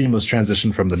a seamless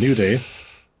transition from the New Day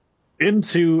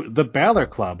into the Balor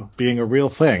Club being a real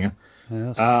thing.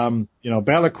 Yes.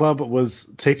 Balor Club was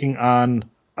taking on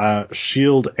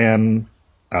Shield and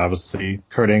obviously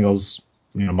Kurt Angle's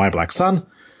My Black Sun.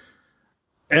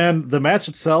 And the match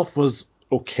itself was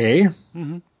okay.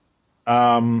 Mm-hmm.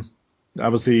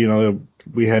 Obviously,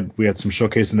 we had some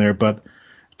showcase in there, but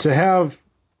to have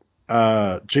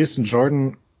Jason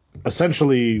Jordan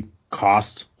essentially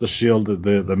cost the Shield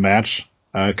the match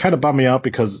kind of bummed me out,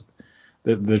 because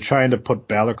they're trying to put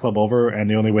Balor Club over, and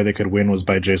the only way they could win was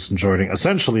by Jason Jordan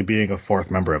essentially being a fourth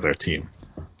member of their team.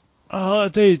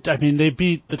 They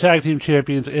beat the tag team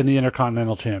champions and the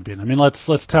Intercontinental champion. I mean, let's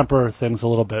temper things a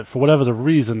little bit. For whatever the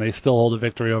reason, they still hold a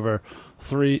victory over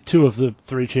two of the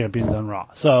 3 champions on Raw.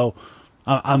 So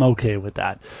I'm okay with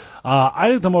that. I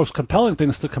think the most compelling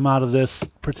things to come out of this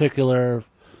particular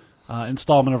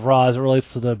installment of Raw as it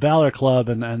relates to the Balor Club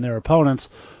and their opponents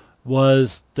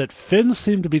was that Finn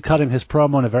seemed to be cutting his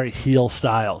promo in a very heel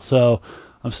style. So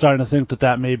I'm starting to think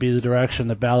that may be the direction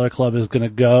the Balor Club is going to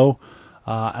go.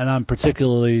 And I'm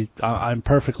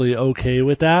perfectly okay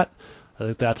with that. I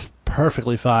think that's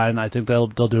perfectly fine. I think they'll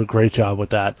do a great job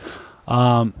with that.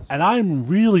 And I'm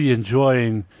really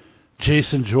enjoying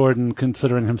Jason Jordan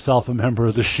considering himself a member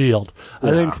of the Shield. Yeah.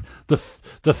 I think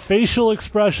the facial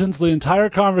expressions, the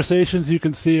entire conversations you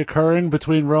can see occurring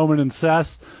between Roman and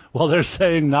Seth while they're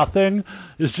saying nothing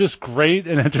is just great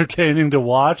and entertaining to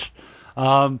watch.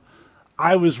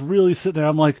 I was really sitting there.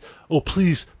 I'm like, oh,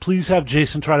 please have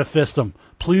Jason try to fist him.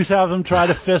 Please have him try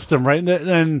to fist him, right?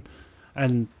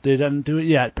 And they didn't do it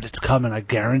yet, but it's coming. I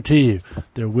guarantee you,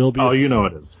 there will be.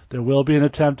 It is. There will be an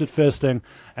attempt at fisting,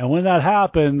 and when that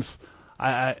happens,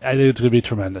 I think it's going to be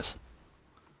tremendous.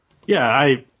 Yeah,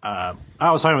 I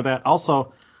was fine with that.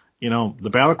 Also, the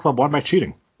Balor Club won by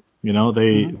cheating.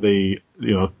 They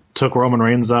took Roman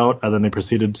Reigns out, and then they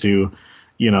proceeded to.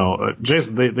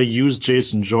 They used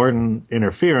Jason Jordan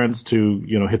interference to,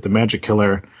 hit the Magic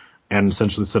Killer and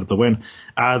essentially set up the win.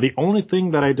 The only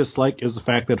thing that I dislike is the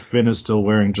fact that Finn is still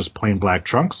wearing just plain black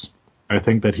trunks. I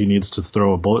think that he needs to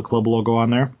throw a Bullet Club logo on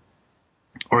there.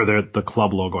 Or the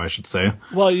club logo, I should say.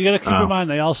 Well, you got to keep in mind,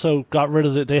 they also got rid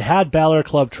of it. They had Balor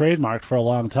Club trademarked for a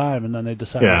long time, and then they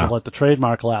decided to let the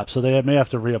trademark lapse, so they may have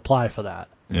to reapply for that.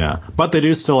 Yeah, but they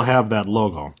do still have that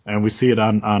logo, and we see it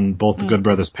on both the Good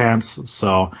Brothers pants,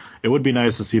 so it would be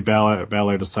nice to see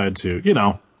Balor decide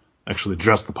to, actually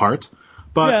dress the part.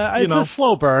 But yeah, it's a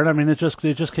slow burn. I mean, they just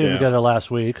came together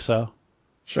last week, so.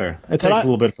 Sure. It takes a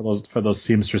little bit for those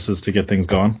seamstresses to get things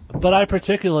going. But I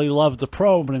particularly loved the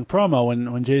opening promo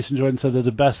when Jason Jordan said they're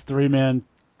the best 3-man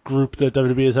group that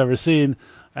WWE has ever seen,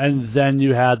 and then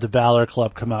you had the Balor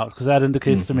Club come out, because that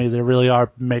indicates to me they really are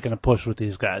making a push with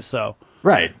these guys. So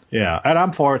right, yeah, and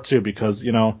I'm for it too, because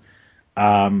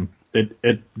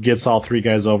it gets all 3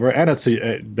 guys over,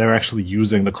 and they're actually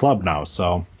using the club now.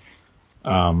 So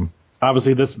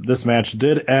obviously this match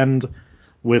did end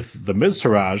with the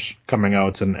Miztourage coming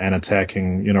out and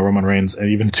attacking Roman Reigns,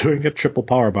 and even doing a triple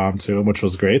powerbomb to him, which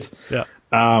was great. Yeah.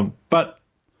 But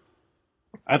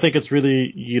I think it's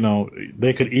really,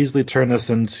 they could easily turn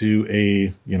this into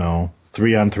a,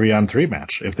 3-on-3-on-3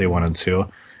 match if they wanted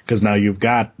to, because now you've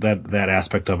got that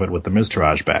aspect of it with the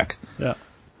Miztourage back. Yeah.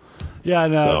 Yeah,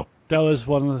 and that was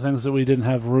one of the things that we didn't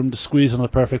have room to squeeze on the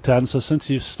Perfect 10, so since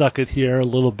you've stuck it here a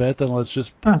little bit, then let's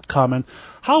just comment.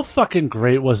 How fucking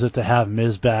great was it to have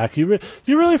Miz back? You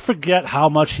really forget how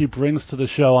much he brings to the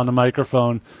show on the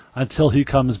microphone until he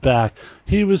comes back.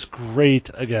 He was great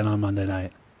again on Monday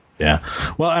night. Yeah,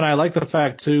 well, and I like the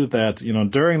fact too that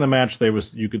during the match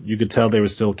you could tell they were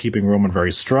still keeping Roman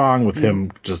very strong with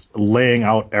him just laying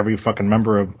out every fucking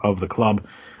member of the club,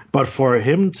 but for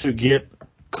him to get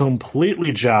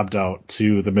completely jobbed out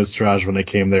to the Miztourage when they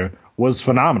came there was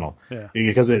phenomenal. Yeah.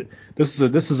 Because this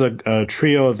is a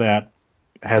trio that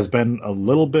has been a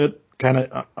little bit kind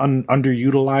of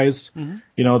underutilized.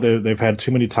 They've had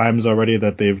too many times already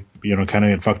that they've kind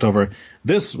of get fucked over.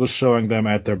 This was showing them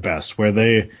at their best, where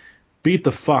they beat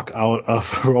the fuck out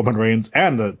of Roman Reigns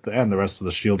and the rest of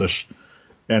the Shieldish.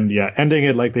 And yeah, ending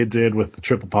it like they did with the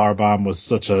triple powerbomb was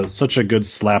such a good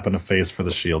slap in the face for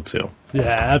the Shield too. Yeah,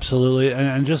 absolutely.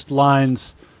 And just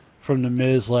lines from the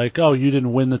Miz like, "Oh, you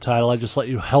didn't win the title. I just let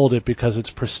you hold it because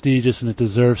it's prestigious and it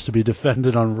deserves to be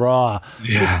defended on Raw."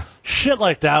 Yeah. Just shit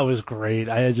like that was great.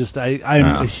 I'm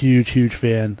a huge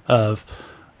fan of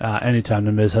anytime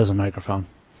the Miz has a microphone.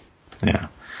 Yeah.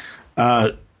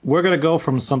 We're going to go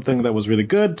from something that was really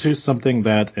good to something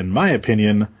that, in my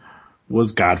opinion,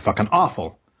 was god fucking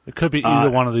awful. It could be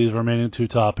either one of these remaining 2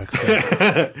 topics.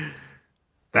 So.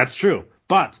 That's true.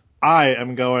 But I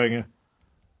am going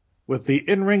with the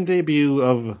in-ring debut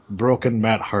of Broken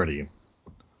Matt Hardy.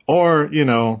 Or,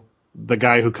 the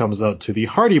guy who comes out to the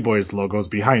Hardy Boys logos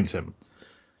behind him.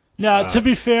 Now, to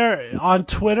be fair, on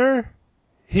Twitter,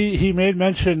 he made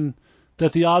mention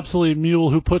that the obsolete mule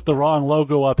who put the wrong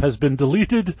logo up has been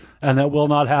deleted, and that will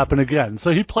not happen again.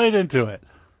 So he played into it.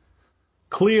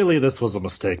 Clearly this was a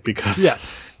mistake, because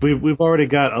yes, we've already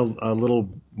got a little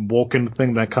Woken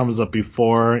thing that comes up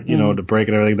before, to break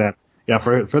it and everything that. Yeah,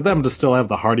 for them to still have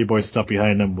the Hardy Boys stuff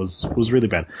behind them was really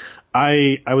bad.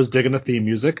 I was digging the theme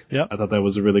music. Yep. I thought that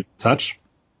was a really good touch.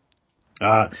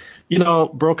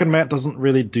 Broken Matt doesn't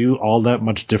really do all that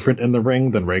much different in the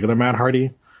ring than regular Matt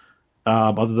Hardy.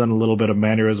 Other than a little bit of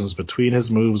mannerisms between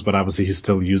his moves, but obviously he's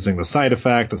still using the side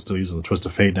effect and still using the twist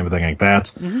of fate and everything like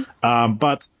that.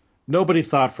 But nobody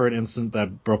thought for an instant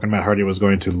that Broken Matt Hardy was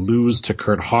going to lose to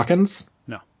Kurt Hawkins.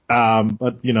 No.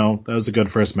 But that was a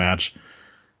good first match.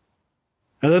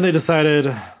 And then they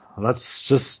decided, let's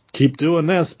just keep doing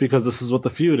this because this is what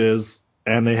the feud is.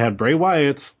 And they had Bray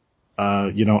Wyatt,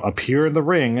 appear in the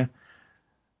ring.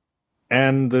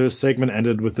 And the segment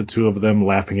ended with the 2 of them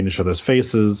laughing in each other's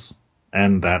faces.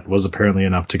 And that was apparently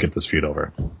enough to get this feud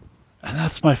over. And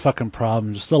that's my fucking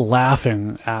problem, just the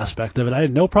laughing aspect of it. I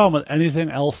had no problem with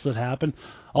anything else that happened.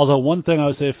 Although one thing I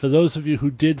would say, for those of you who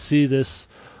did see this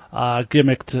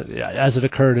gimmick as it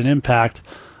occurred in Impact,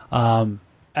 when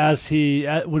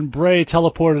Bray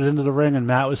teleported into the ring and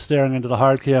Matt was staring into the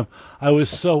hard cam, I was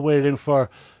so waiting for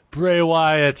Bray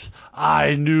Wyatt,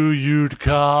 I knew you'd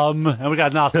come. And we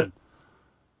got nothing.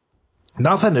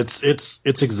 Nothing. It's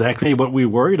exactly what we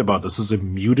worried about. This is a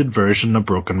muted version of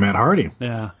Broken Matt Hardy.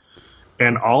 Yeah.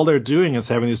 And all they're doing is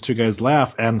having these 2 guys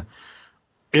laugh, and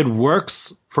it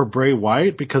works for Bray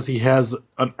Wyatt because he has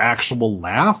an actual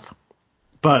laugh,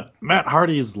 but Matt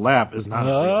Hardy's laugh is not a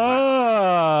real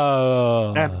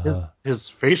laugh. And his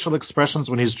facial expressions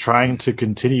when he's trying to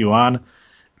continue on,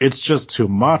 it's just too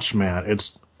much, man.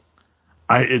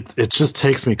 It just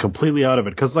takes me completely out of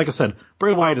it. Because like I said,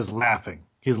 Bray Wyatt is laughing.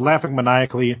 He's laughing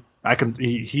maniacally.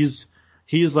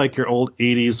 He's like your old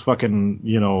 80s fucking,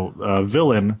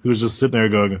 villain who's just sitting there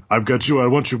going, I've got you, I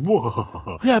want you.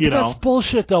 Whoa. Yeah, but that's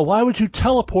bullshit, though. Why would you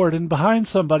teleport in behind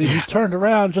somebody who's turned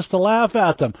around just to laugh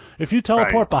at them? If you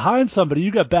teleport behind somebody,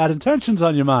 you got bad intentions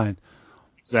on your mind.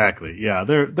 Exactly. Yeah,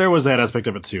 there was that aspect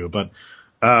of it, too. But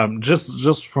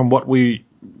just from what we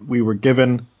were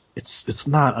given, it's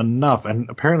not enough.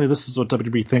 And apparently this is what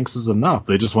WWE thinks is enough.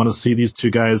 They just want to see these 2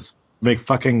 guys make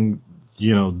fucking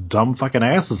dumb fucking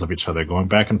asses of each other going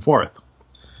back and forth.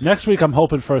 Next week, I'm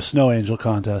hoping for a snow angel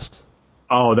contest.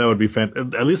 Oh, that would be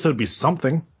fantastic. At least it would be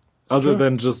something other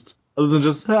than just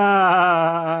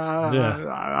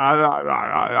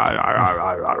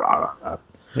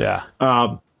Yeah.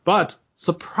 But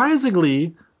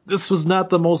surprisingly, this was not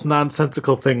the most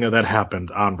nonsensical thing that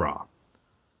happened on Raw.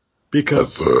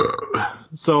 Because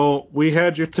so we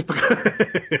had your typical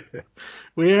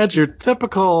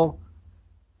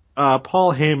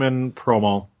Paul Heyman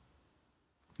promo,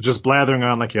 just blathering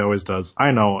on like he always does.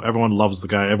 I know everyone loves the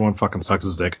guy, everyone fucking sucks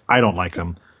his dick. I don't like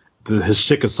him. His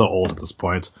shtick is so old at this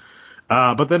point.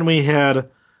 But then we had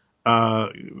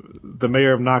the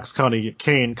mayor of Knox County,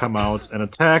 Kane, come out and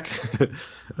attack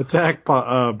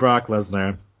Brock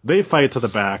Lesnar. They fight to the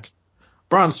back.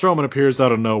 Braun Strowman appears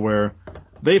out of nowhere.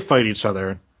 They fight each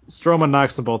other. Stroman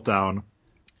knocks them both down.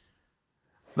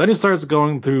 Then he starts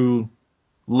going through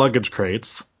luggage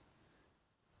crates,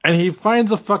 and he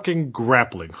finds a fucking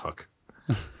grappling hook.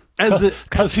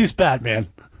 Because he's Batman.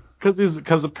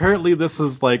 Because apparently this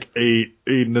is like a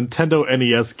Nintendo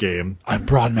NES game. I'm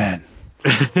Broadman.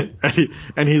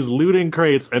 and he's looting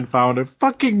crates and found a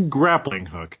fucking grappling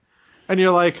hook. And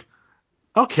you're like,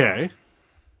 okay.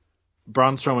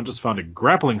 Braun Strowman just found a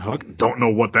grappling hook. Don't know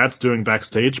what that's doing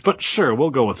backstage, but sure,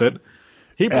 we'll go with it.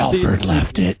 Alfred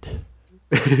left it.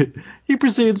 He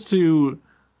proceeds to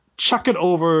chuck it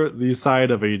over the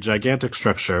side of a gigantic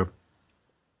structure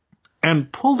and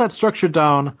pull that structure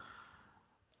down.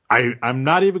 I'm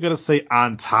not even going to say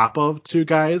on top of two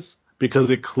guys, because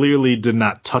it clearly did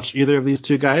not touch either of these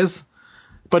two guys.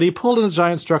 But he pulled a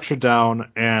giant structure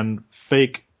down and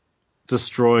fake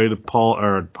destroyed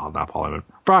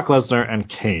Brock Lesnar and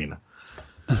Kane.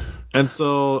 And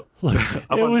so look,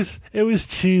 it was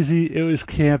cheesy, it was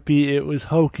campy, it was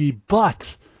hokey,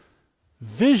 but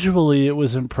visually it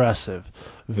was impressive.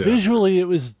 Yeah. Visually it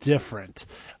was different.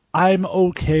 I'm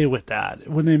okay with that.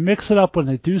 When they mix it up, when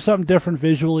they do something different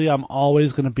visually, I'm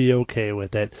always going to be okay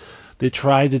with it. They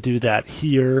tried to do that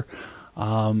here.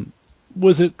 It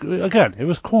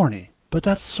was corny. But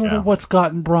that's sort of what's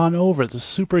gotten Braun over. The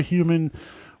superhuman,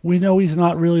 we know he's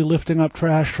not really lifting up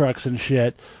trash trucks and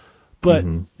shit. But,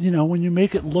 when you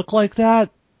make it look like that,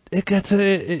 it gets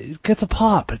a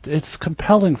pop. It's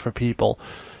compelling for people.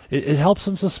 It helps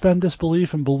them suspend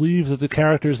disbelief and believe that the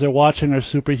characters they're watching are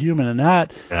superhuman. And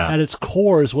that, at its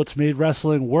core, is what's made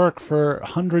wrestling work for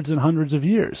hundreds and hundreds of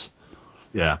years.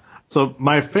 Yeah. So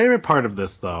my favorite part of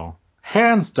this, though,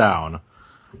 hands down,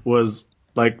 was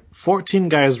like 14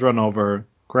 guys run over,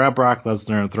 grab Brock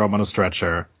Lesnar and throw him on a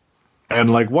stretcher. And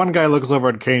like one guy looks over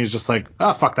at Kane, he's just like,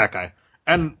 fuck that guy.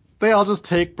 And they all just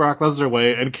take Brock Lesnar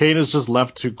away, and Kane is just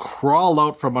left to crawl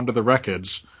out from under the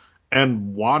wreckage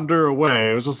and wander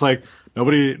away. It was just like,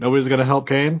 nobody's gonna help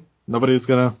Kane? Nobody's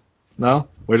gonna, no?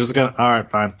 We're just gonna,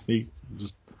 alright, fine.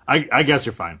 I guess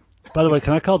you're fine. By the way,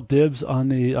 can I call dibs on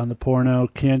the porno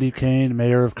Candy Kane,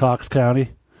 mayor of Cox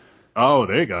County? Oh,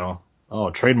 there you go. Oh,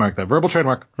 trademark that. Verbal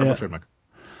trademark. Trademark.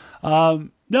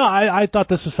 No, I thought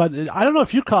this was fun. I don't know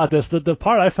if you caught this. The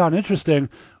part I found interesting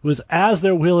was as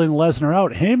they're wheeling Lesnar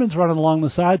out, Heyman's running along the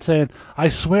side saying, I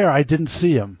swear I didn't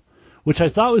see him, which I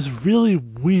thought was really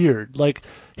weird. Like,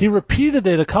 he repeated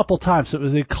it a couple times. So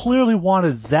they clearly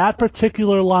wanted that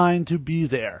particular line to be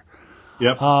there.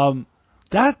 Yep.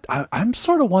 I'm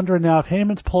sort of wondering now if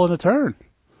Heyman's pulling a turn.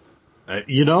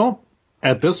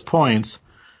 At this point,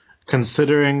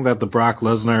 considering that the Brock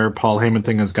Lesnar Paul Heyman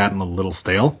thing has gotten a little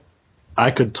stale,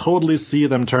 I could totally see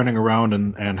them turning around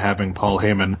and having Paul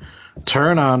Heyman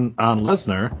turn on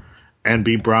Lesnar and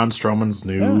be Braun Strowman's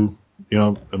new,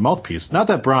 mouthpiece. Not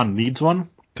that Braun needs one,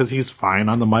 because he's fine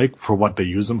on the mic for what they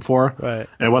use him for. Right.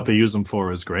 And what they use him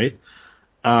for is great.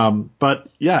 But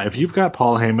yeah, if you've got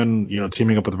Paul Heyman,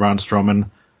 teaming up with Braun Strowman,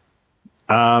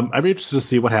 I'd be interested to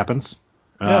see what happens.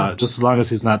 Just as long as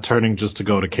he's not turning just to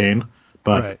go to Kane.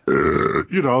 But,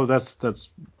 that's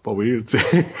what we need to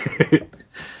see.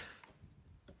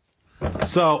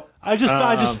 So I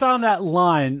just found that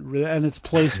line and its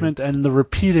placement and the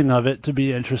repeating of it to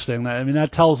be interesting.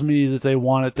 That tells me that they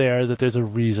want it there, that there's a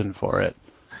reason for it.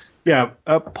 Yeah,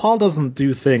 Paul doesn't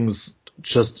do things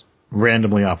just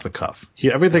randomly off the cuff.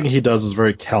 Everything he does is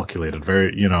very calculated,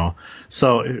 very,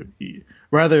 So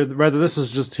rather this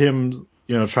is just him,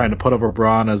 trying to put over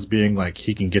Braun as being like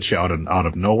he can get you out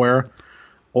of nowhere.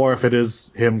 Or if it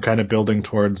is him kind of building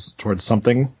towards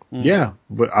something,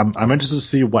 but I'm interested to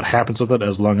see what happens with it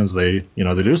as long as they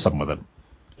do something with it.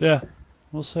 Yeah,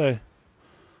 we'll see.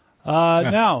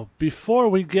 Now, before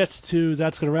we get to,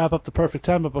 that's going to wrap up the perfect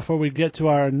time, but before we get to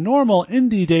our normal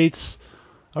indie dates,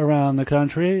 around the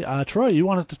country. Troy, you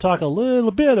wanted to talk a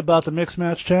little bit about the Mixed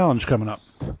Match Challenge coming up.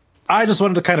 I just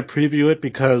wanted to kind of preview it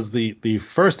because the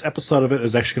first episode of it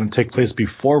is actually going to take place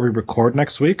before we record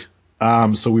next week.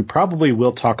 So we probably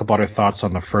will talk about our thoughts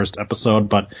on the first episode.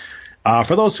 But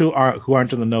for those who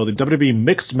aren't in the know, the WWE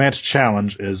Mixed Match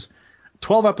Challenge is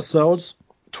 12 episodes,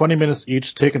 20 minutes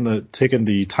each, taking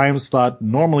the time slot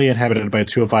normally inhabited by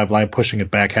 205 Live, pushing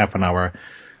it back half an hour.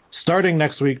 Starting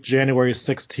next week, January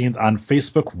 16th, on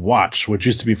Facebook Watch, which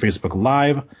used to be Facebook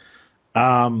Live,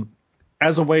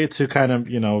 as a way to kind of,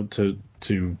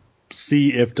 to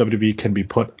see if WWE can be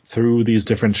put through these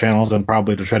different channels and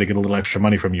probably to try to get a little extra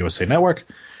money from USA Network.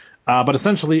 But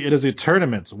essentially, it is a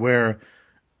tournament where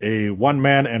a one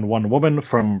man and one woman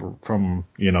from Raw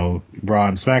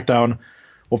and SmackDown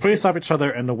will face off each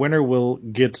other, and the winner will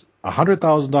get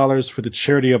 $100,000 for the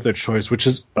charity of their choice, which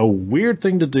is a weird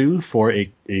thing to do for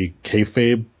a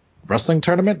kayfabe wrestling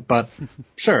tournament, but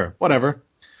sure, whatever.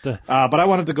 But I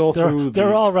wanted to go through.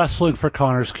 They're all wrestling for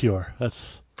Connor's cure.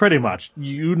 That's pretty much.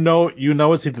 You know,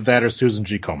 it's either that or Susan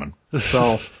G. Komen.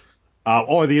 So,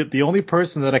 the only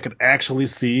person that I could actually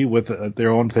see with their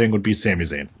own thing would be Sami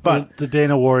Zayn. But the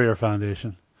Dana Warrior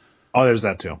Foundation. Oh, there's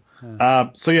that too.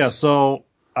 Yeah.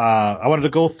 I wanted to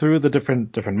go through the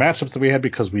different matchups that we had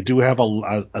because we do have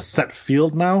a set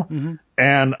field now,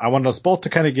 and I wanted us both to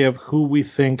kind of give who we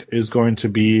think is going to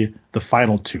be the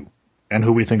final two and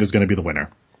who we think is going to be the winner.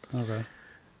 Okay.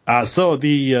 So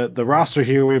the roster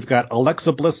here, we've got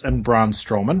Alexa Bliss and Braun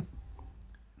Strowman,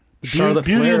 Charlotte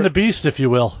Beauty Flair, and the Beast, if you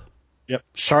will. Yep,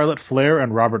 Charlotte Flair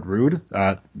and Robert Roode,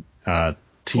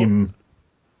 team.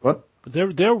 What?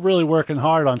 They're really working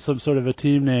hard on some sort of a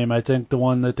team name. I think the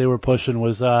one that they were pushing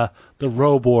was the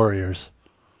Robe Warriors.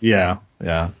 Yeah.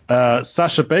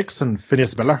 Sasha Banks and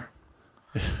Phineas Balor.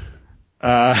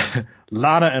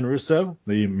 Lana and Rusev,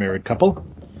 the married couple.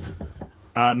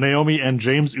 Naomi and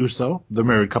James Uso, the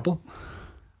married couple.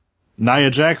 Nia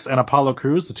Jax and Apollo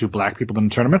Crews, the two black people in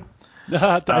the tournament.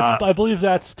 I believe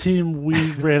that's team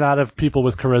we ran out of people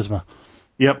with charisma.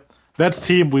 Yep. That's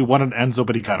team we wanted Enzo,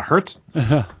 but he got hurt.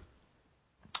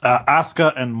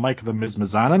 Asuka and Mike the Miz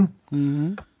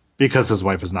Mizanin, because his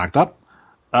wife is knocked up.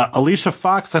 Alicia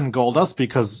Fox and Goldust,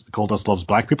 because Goldust loves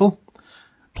black people.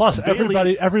 Plus,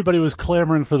 everybody was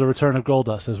clamoring for the return of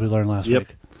Goldust, as we learned last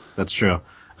week. That's true.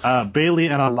 Bailey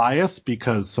and Elias,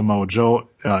 because Samoa Joe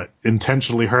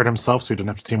intentionally hurt himself, so he didn't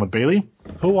have to team with Bailey.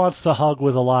 Who wants to hug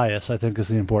with Elias, I think, is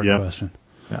the important question.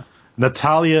 Yeah.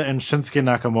 Natalia and Shinsuke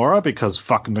Nakamura, because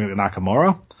fuck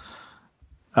Nakamura.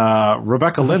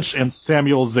 Rebecca Lynch and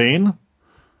Samuel Zayn.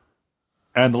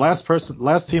 And the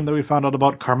last team that we found out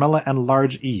about, Carmella and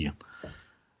Large E.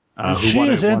 She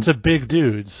is into big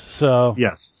dudes, so...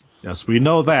 Yes, we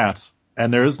know that.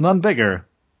 And there is none bigger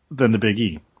than the Big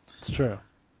E. It's true.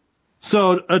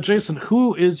 So, Jason,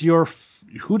 who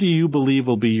do you believe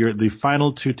will be the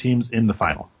final two teams in the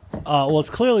final? Well, it's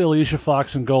clearly Alicia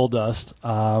Fox and Goldust.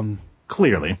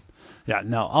 Clearly. Yeah,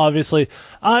 no, obviously.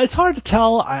 It's hard to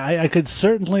tell. I could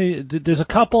certainly... There's a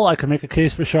couple. I could make a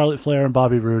case for Charlotte Flair and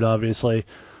Bobby Roode, obviously.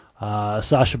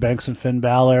 Sasha Banks and Finn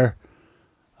Balor.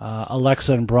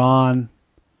 Alexa and Braun.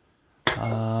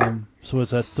 So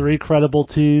it's three credible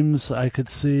teams I could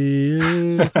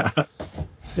see.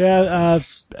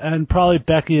 And probably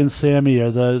Becky and Sammy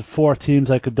are the four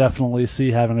teams I could definitely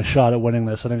see having a shot at winning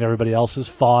this. I think everybody else is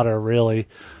fodder, really.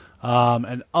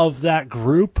 And of that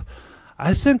group,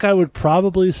 I think I would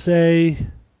probably say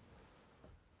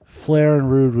Flair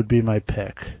and Roode would be my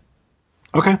pick.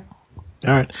 Okay.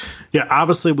 All right. Yeah,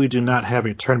 obviously we do not have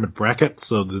a tournament bracket,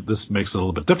 so this makes it a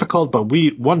little bit difficult, but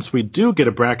once we do get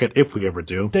a bracket, if we ever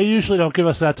do... They usually don't give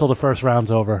us that till the first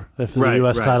round's over, if the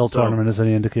U.S. title tournament is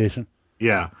any indication.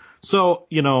 Yeah. So,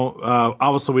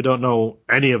 obviously we don't know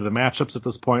any of the matchups at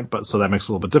this point, so that makes it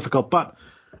a little bit difficult. But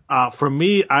for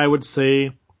me, I would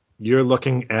say you're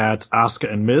looking at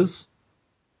Asuka and Miz,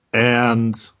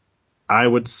 and I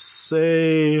would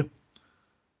say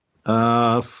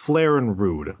Flair and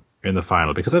Roode in the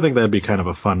final, because I think that'd be kind of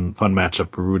a fun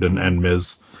matchup for Roode and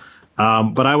Miz.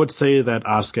 But I would say that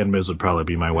Asuka and Miz would probably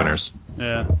be my winners.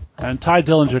 Yeah. And Ty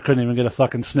Dillinger couldn't even get a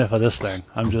fucking sniff of this thing.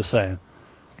 I'm just saying.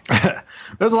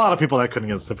 There's a lot of people that couldn't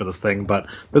get a sniff of this thing, but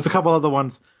there's a couple other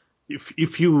ones.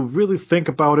 If you really think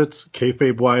about it,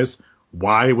 kayfabe-wise,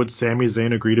 why would Sami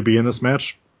Zayn agree to be in this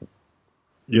match?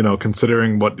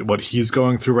 Considering what he's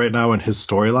going through right now in his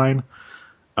storyline.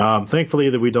 Thankfully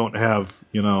that we don't have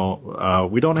a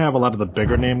lot of the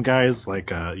bigger name guys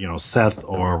like Seth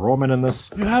or Roman in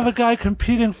this. You have a guy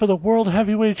competing for the World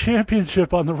Heavyweight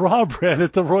Championship on the Raw brand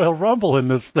at the Royal Rumble in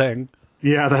this thing.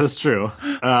 Yeah, that is true.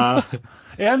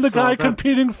 And the guy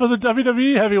competing for the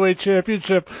WWE Heavyweight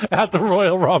Championship at the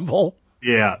Royal Rumble.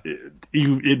 Yeah,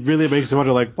 it really makes you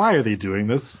wonder, like, why are they doing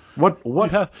this? What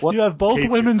you have both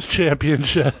women's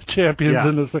champions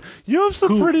in this thing. You have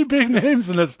some pretty big names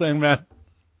in this thing, man.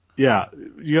 Yeah,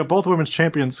 you have both women's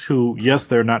champions who, yes,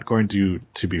 they're not going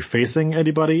to be facing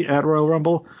anybody at Royal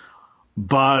Rumble,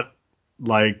 but,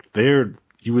 like,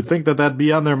 you would think that'd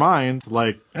be on their mind,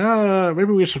 like,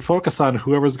 maybe we should focus on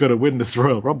whoever's going to win this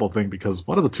Royal Rumble thing, because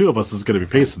one of the two of us is going to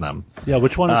be facing them. Yeah,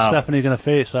 which one is Stephanie going to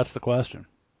face? That's the question.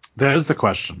 That is the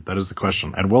question.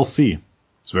 And we'll see.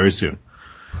 It's very soon.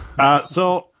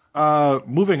 So,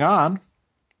 moving on,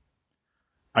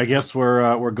 I guess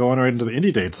we're going right into the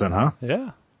indie dates then, huh?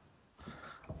 Yeah.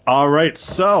 All right,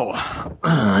 so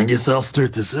I guess I'll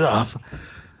start this off.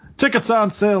 Tickets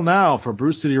on sale now for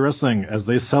Brew City Wrestling as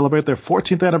they celebrate their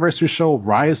 14th anniversary show,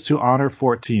 Rise to Honor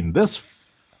 14, this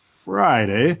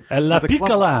Friday at La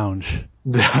Pica Lounge.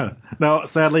 No,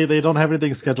 sadly, they don't have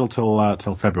anything scheduled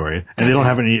till February, and they don't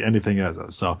have anything as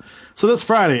of. So this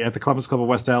Friday at the Columbus Club of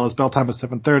West Dallas, bell time is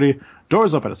 7:30,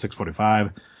 doors open at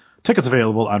 6:45. Tickets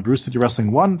available on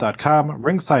BrewCityWrestling1.com.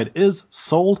 Ringside is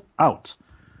sold out.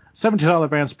 $17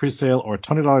 advance presale or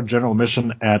 $20 general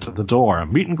admission at the door.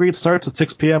 Meet and greet starts at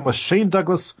 6 p.m. with Shane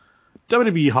Douglas,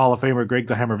 WWE Hall of Famer Greg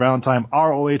the Hammer Valentine,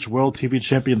 ROH World TV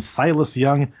Champion Silas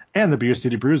Young, and the Beer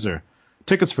City Bruiser.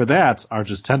 Tickets for that are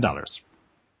just $10.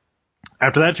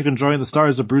 After that, you can join the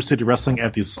stars of Brew City Wrestling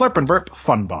at the Slurp and Burp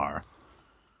Fun Bar.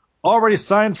 Already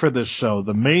signed for this show,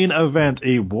 the main event,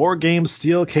 a War Games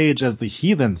steel cage as the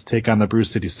Heathens take on the Brew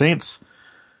City Saints.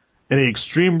 In a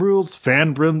Extreme Rules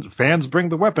Fans Bring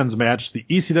the Weapons match, the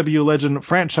ECW legend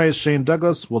franchise Shane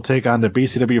Douglas will take on the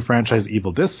BCW franchise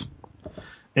Evil Dis.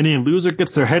 Any loser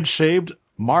gets their head shaved,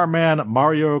 Marman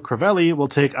Mario Crivelli will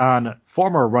take on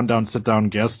former Rundown Sit-Down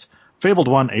guest, Fabled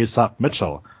One Aesop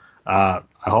Mitchell. I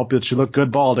hope that you look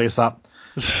good bald, Aesop.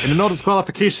 In a no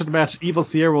disqualification match, Evil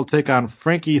Sierra will take on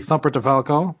Frankie Thumper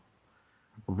DeFalco.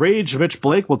 Rage Mitch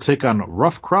Blake will take on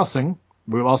Rough Crossing.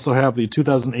 We'll also have the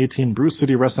 2018 Brew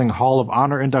City Wrestling Hall of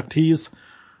Honor inductees.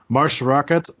 Marsh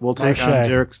Rocket will take on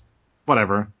Derek...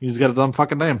 Whatever. He's got a dumb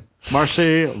fucking name.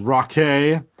 Marche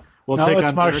Rocket will take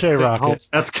on Derek St. Holmes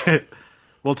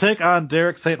will take on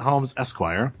Derek St. Holmes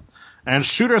Esquire. And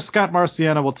Shooter Scott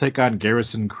Marciano will take on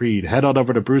Garrison Creed. Head on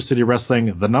over to Brew City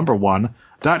Wrestling,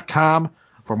 the1.com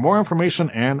for more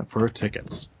information and for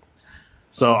tickets.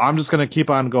 So I'm just going to keep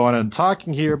on going and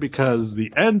talking here because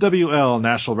the NWL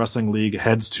National Wrestling League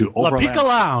heads to Overland La Pica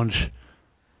Lounge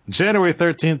January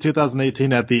 13,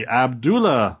 2018 at the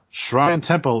Abdullah Shrine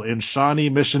Temple in Shawnee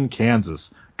Mission, Kansas.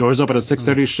 Doors open at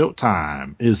 6:30.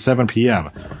 Showtime is 7 p.m.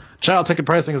 Child ticket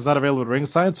pricing is not available at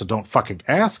ringside, so don't fucking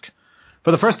ask.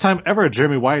 For the first time ever,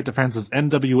 Jeremy Wyatt defends his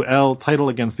NWL title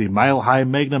against the Mile High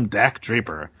Magnum Dak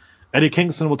Draper. Eddie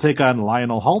Kingston will take on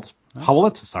Lionel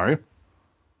Howlett.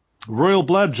 Royal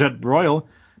Blood Jet Royal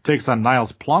takes on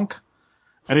Niles Plunk.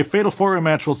 At a Fatal 4-Way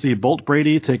match, we'll see Bolt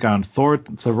Brady take on Thor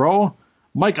Thoreau,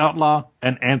 Mike Outlaw,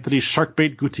 and Anthony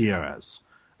Sharkbait Gutierrez.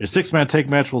 A 6-man tag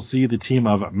match will see the team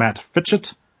of Matt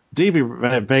Fitchett, Davey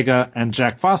Vega, and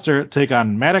Jack Foster take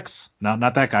on Maddox,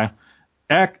 not that guy,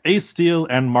 Ace Steele,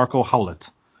 and Marco Howlett.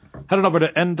 Head on over to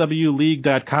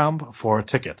nwleague.com for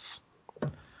tickets.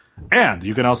 And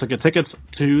you can also get tickets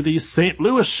to the St.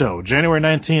 Louis show, January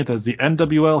 19th, as the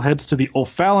NWL heads to the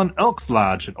O'Fallon Elks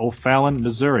Lodge in O'Fallon,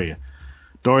 Missouri.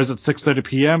 Doors at 6:30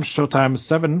 p.m., showtime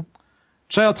 7.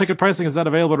 Child ticket pricing is not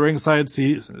available at ringside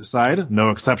side. No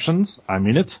exceptions. I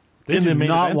mean it. They do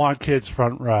not want kids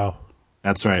front row.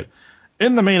 That's right.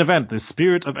 In the main event, the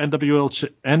Spirit of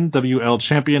NWL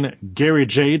champion Gary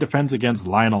J defends against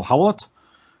Lionel Howlett.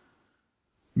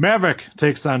 Maverick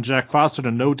takes on Jack Foster in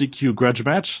a no DQ grudge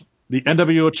match. The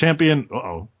NWO champion,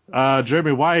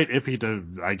 Jeremy Wyatt, if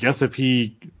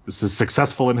he is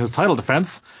successful in his title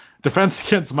defense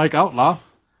against Mike Outlaw.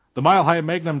 The Mile High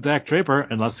Magnum Dak Draper,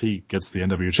 unless he gets the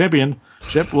NWO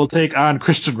championship, will take on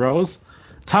Christian Rose.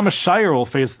 Thomas Shire will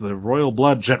face the Royal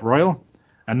Blood Jet Royal.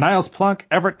 And Niles Plunk,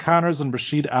 Everett Connors, and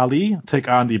Rashid Ali take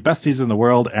on the besties in the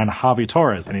world and Javi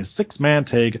Torres in a 6-man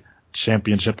tag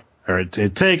championship, or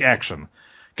tag action.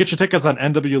 Get your tickets on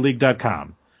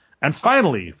nwleague.com. And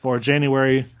finally, for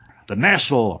January, the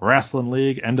National Wrestling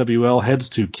League, NWL, heads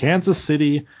to Kansas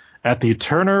City at the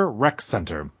Turner Rec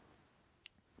Center.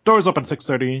 Doors open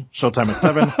 6:30, showtime at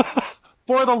 7.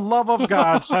 For the love of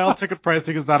God, child ticket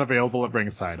pricing is not available at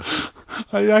ringside.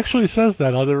 It actually says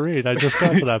that on the read. I just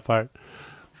got to that part.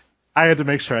 I had to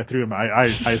make sure I threw him. I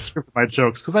scripted my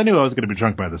jokes because I knew I was going to be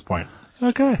drunk by this point.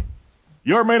 Okay.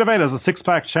 Your main event is a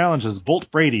 6-pack challenge as Bolt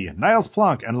Brady, Niles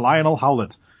Plunk, and Lionel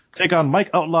Howlett take on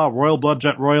Mike Outlaw, Royal Blood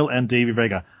Jet Royal, and Davey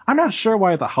Vega. I'm not sure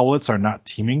why the Howlets are not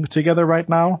teaming together right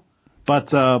now,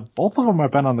 but both of them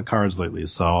have been on the cards lately,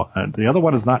 so the other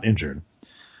one is not injured.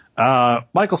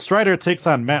 Michael Strider takes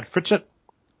on Matt Fritchett.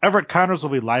 Everett Connors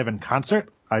will be live in concert.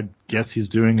 I guess he's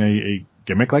doing a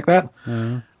gimmick like that.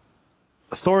 Mm-hmm.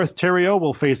 Thor Terrio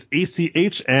will face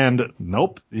ACH, and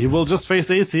nope, he will just face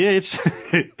ACH.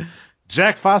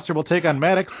 Jack Foster will take on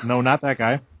Maddox. No, not that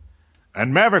guy.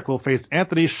 And Maverick will face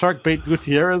Anthony Sharkbait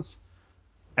Gutierrez.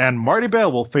 And Marty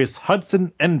Bale will face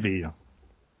Hudson Envy.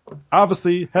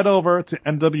 Obviously, head over to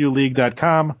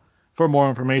nwleague.com for more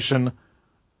information.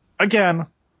 Again,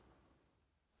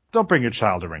 don't bring your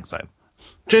child to ringside.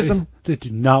 Jason? They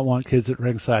do not want kids at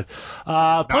ringside.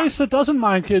 Place that doesn't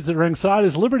mind kids at ringside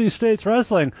is Liberty States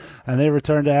Wrestling, and they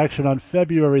return to action on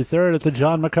February 3rd at the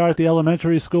John McCarthy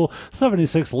Elementary School,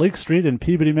 76 Lake Street in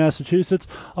Peabody, Massachusetts.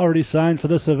 Already signed for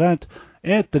this event.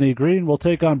 Anthony Green will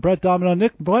take on Brett Domino.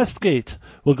 Nick Westgate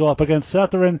will go up against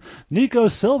Setherin. Nico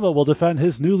Silva will defend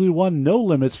his newly won No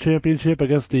Limits Championship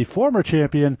against the former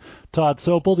champion Todd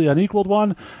Sopel, the unequaled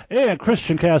one. And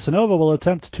Christian Casanova will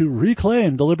attempt to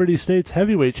reclaim the Liberty States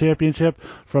Heavyweight Championship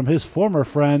from his former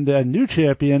friend and new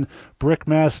champion Brick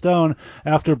Mastone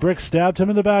after Brick stabbed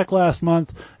him in the back last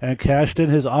month and cashed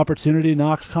in his Opportunity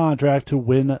Knox contract to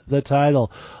win the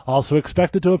title. Also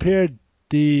expected to appear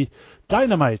the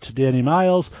Dynamite Danny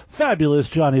Miles, Fabulous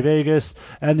Johnny Vegas,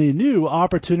 and the new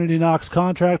Opportunity Knox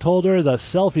contract holder, the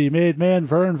selfie-made man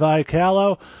Vern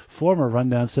Vicalo, former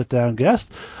Rundown Sit-Down guest.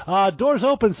 Doors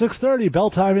open 6:30, bell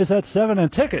time is at 7,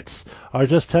 and tickets are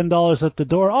just $10 at the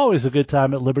door. Always a good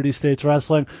time at Liberty States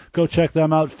Wrestling. Go check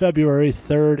them out February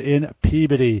 3rd in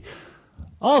Peabody.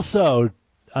 Also,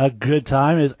 a good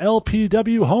time is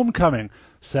LPW Homecoming.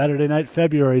 Saturday night,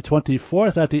 February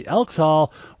 24th at the Elks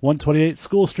Hall, 128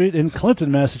 School Street in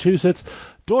Clinton, Massachusetts.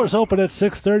 Doors open at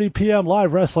 6:30 p.m.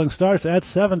 Live wrestling starts at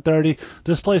 7:30.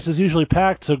 This place is usually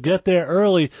packed, so get there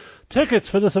early. Tickets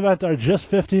for this event are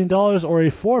just $15 or a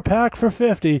 4-pack for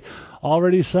 $50.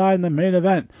 Already signed the main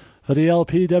event. For the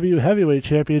LPW Heavyweight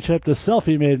Championship, the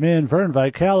selfie-made man Vern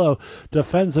Vicalo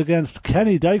defends against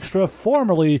Kenny Dykstra,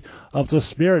 formerly of the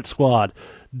Spirit Squad.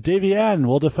 Davey Ann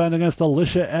will defend against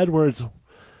Alicia Edwards.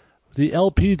 The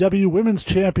LPW Women's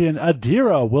Champion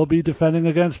Adira will be defending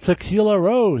against Tequila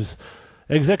Rose.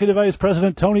 Executive Vice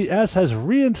President Tony S. has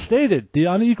reinstated the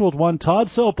unequaled one Todd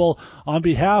Sopel on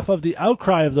behalf of the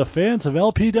outcry of the fans of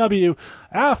LPW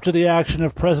after the action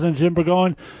of President Jim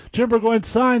Burgoyne. Jim Burgoyne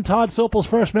signed Todd Sopel's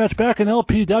first match back in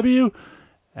LPW,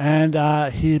 and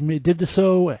he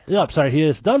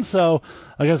has done so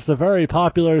against the very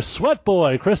popular Sweat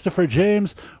Boy Christopher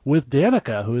James with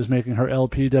Danica, who is making her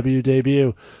LPW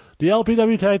debut. The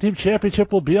LPW Tag Team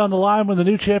Championship will be on the line when the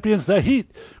new champions, The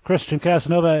Heat, Christian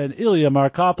Casanova and Ilya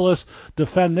Markopoulos,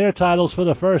 defend their titles for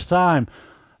the first time.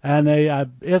 And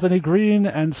Anthony Green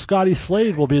and Scotty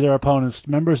Slade will be their opponents,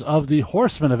 members of the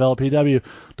Horsemen of LPW.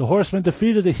 The Horsemen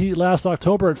defeated the Heat last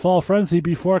October at Fall Frenzy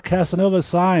before Casanova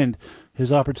signed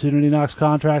his Opportunity Knox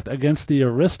contract against the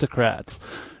Aristocrats.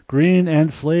 Green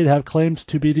and Slade have claimed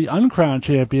to be the uncrowned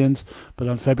champions, but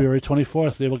on February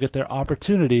 24th they will get their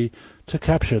opportunity to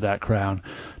capture that crown.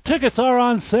 Tickets are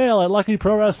on sale at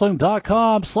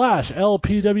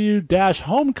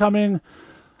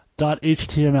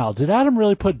luckyprowrestling.com/LPW-homecoming.html. Did Adam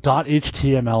really put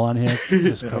 .html on here?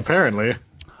 Apparently.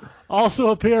 Also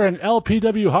appearing,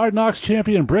 LPW Hard Knocks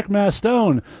champion Brick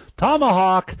Mastone,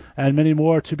 Tomahawk, and many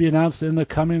more to be announced in the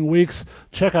coming weeks.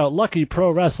 Check out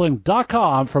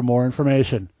luckyprowrestling.com for more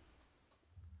information.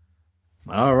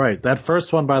 All right. That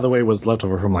first one, by the way, was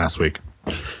leftover from last week.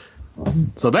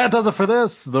 So that does it for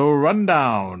this, the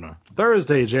Rundown.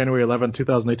 Thursday, January 11,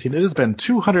 2018. It has been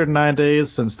 209 days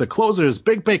since the closers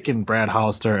Big Bacon, Brad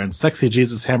Hollister, and Sexy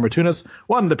Jesus Hammer Tunis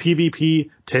won the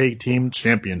PvP Tag Team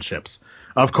Championships.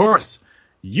 Of course,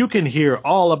 you can hear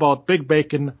all about Big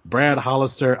Bacon, Brad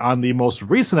Hollister on the most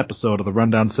recent episode of the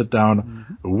Rundown Sit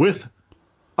Down with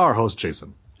our host,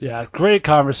 Jason. Yeah, great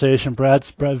conversation.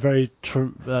 Brad's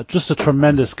just a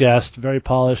tremendous guest, very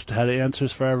polished, had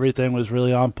answers for everything, was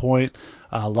really on point,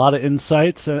 a lot of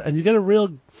insights, and you get a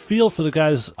real feel for the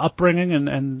guy's upbringing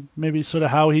and maybe sort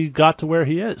of how he got to where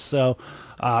he is. So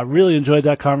really enjoyed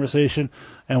that conversation,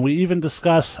 and we even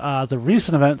discuss the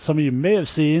recent event some of you may have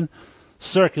seen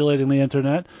circulating the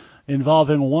internet,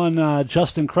 involving one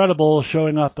Just Incredible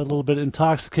showing up a little bit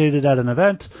intoxicated at an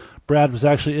event. Brad was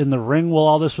actually in the ring while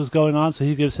all this was going on, so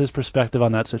he gives his perspective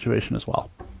on that situation as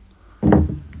well.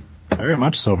 Very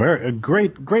much so. A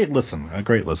great listen. A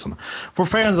great listen. For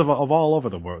fans of all over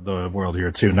the world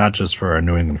here, too, not just for our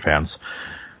New England fans.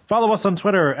 Follow us on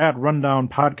Twitter at Rundown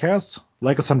Podcast.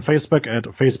 Like us on Facebook at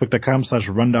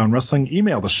facebook.com/rundownwrestling.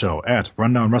 Email the show at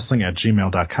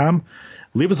rundownwrestling@gmail.com.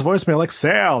 Leave us a voicemail like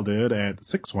Sal did at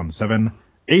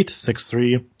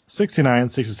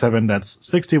 617-863-6967. That's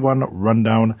 61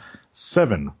 Rundown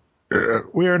 7.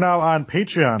 We are now on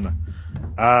Patreon.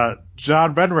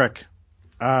 John Benrick,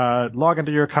 log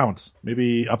into your account.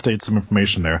 Maybe update some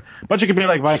information there. But you can be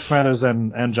like Mike Smathers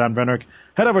and John Benrick.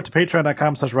 Head over to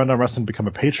patreon.com/rundownwrestling. Become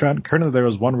a patron. Currently there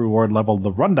is one reward level,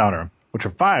 the Rundowner, which for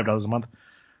 $5 a month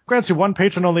grants you one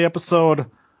patron-only episode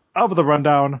of the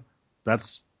Rundown.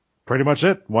 That's pretty much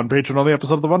it. One patron-only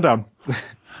episode of the Rundown.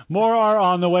 More are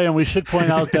on the way, and we should point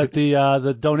out that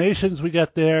the donations we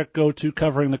get there go to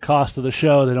covering the cost of the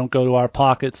show. They don't go to our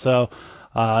pocket, so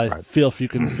Right. you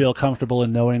can feel comfortable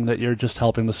in knowing that you're just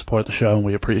helping to support the show, and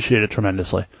we appreciate it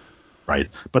tremendously. Right.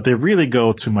 But they really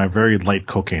go to my very light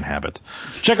cocaine habit.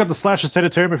 Check out the Slasher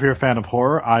Sanitarium if you're a fan of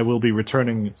horror. I will be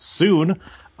returning soon.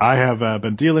 I have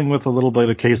been dealing with a little bit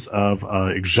of case of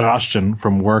exhaustion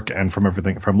from work and from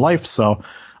everything from life, so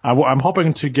I'm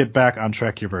hoping to get back on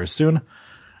track here very soon.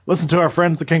 Listen to our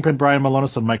friends, the Kingpin, Brian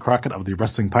Malonis, and Mike Crockett of the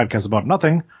Wrestling Podcast About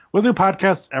Nothing. We'll do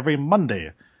podcasts every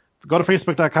Monday. Go to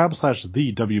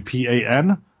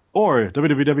facebook.com/thewpan or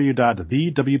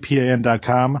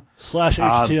www.thewpan.com.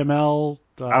 /HTML.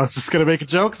 I was just going to make a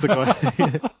joke, so go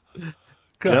ahead.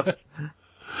 Yep.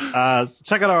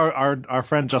 Check out our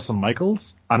friend Justin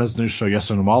Michaels on his new show,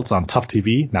 Yes and Waltz, on Tough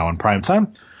TV, now in prime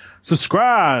time.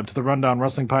 Subscribe to the Rundown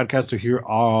Wrestling Podcast to hear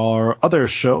our other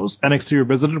shows. NXT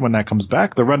Revisited when that comes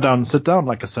back. The Rundown Sit Down,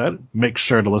 like I said, make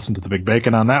sure to listen to the Big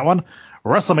Bacon on that one.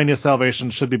 WrestleMania Salvation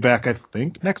should be back, I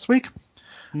think, next week.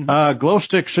 Mm-hmm.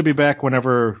 Glowstick should be back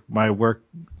whenever my work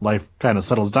life kind of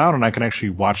settles down and I can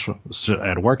actually watch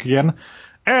at work again.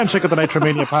 And check out the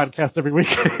Nitromania podcast every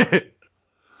week.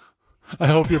 I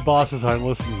hope your bosses aren't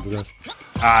listening to this.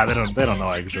 They don't know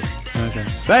I exist. Okay.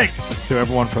 Thanks to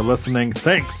everyone for listening.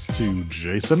 Thanks to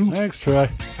Jason. Thanks, Troy.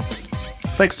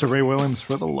 Thanks to Ray Williams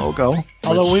for the logo.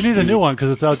 Although we need a new one because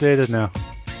it's outdated now.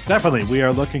 Definitely, we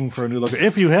are looking for a new logo.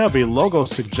 If you have a logo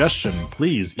suggestion,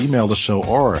 please email the show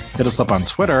or hit us up on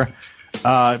Twitter,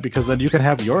 because then you can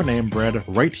have your name read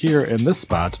right here in this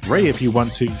spot. Ray, if you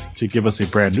want to give us a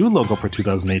brand new logo for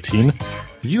 2018,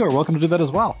 you are welcome to do that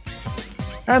as well.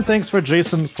 And thanks for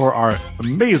Jason for our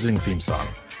amazing theme song.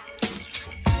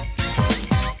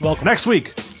 Welcome. Next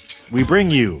week, we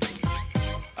bring you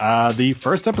the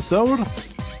first episode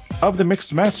of the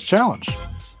Mixed Match Challenge.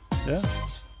 Yeah.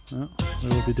 Well, we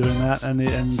will be doing that and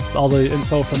all the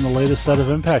info from the latest set of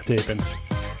Impact tapings.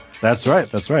 That's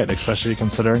right. Especially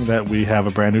considering that we have a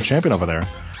brand new champion over there.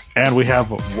 And we have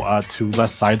 2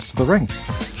 less sides to the ring.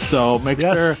 So make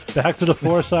sure... back to the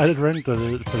 4-sided ring for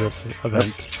this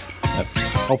event. Yep.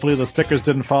 Hopefully the stickers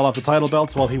didn't fall off the title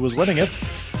belts while he was winning it.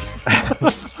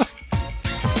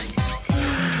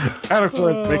 And of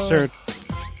course,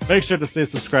 make sure to stay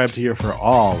subscribed here for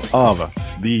all of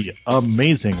the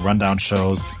amazing Rundown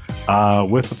shows.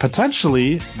 With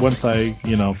potentially, once I,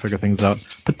 figure things out,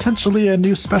 potentially a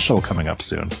new special coming up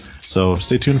soon. So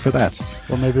stay tuned for that.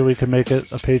 Well, maybe we can make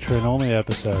it a Patreon-only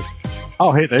episode.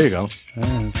 Oh, hey, there you go.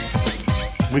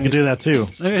 We can do that too.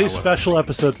 Any special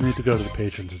episodes need to go to the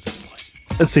patrons at this point.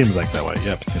 It seems like that way.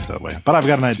 Yep, it seems that way. But I've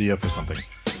got an idea for something.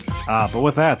 But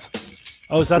with that...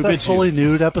 Oh, is that fully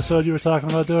nude episode you were talking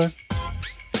about doing?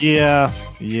 Yeah.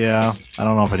 I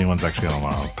don't know if anyone's actually going to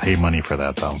want to pay money for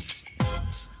that, though.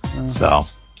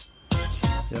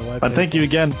 But thank you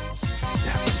again.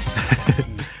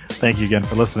 Thank you again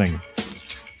for listening.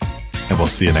 And we'll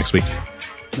see you next week.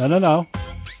 No.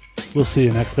 We'll see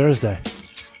you next Thursday.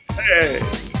 Hey.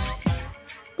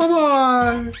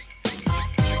 Bye-bye.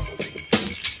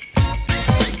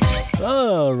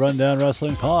 The Rundown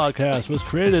Wrestling Podcast was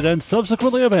created and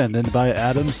subsequently abandoned by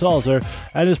Adam Salzer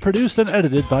and is produced and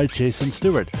edited by Jason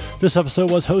Stewart. This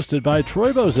episode was hosted by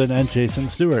Troy Bozen and Jason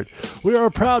Stewart. We are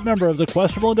a proud member of the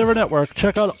Questionable Endeavor Network.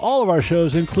 Check out all of our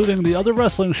shows, including the other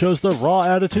wrestling shows, the Raw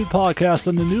Attitude Podcast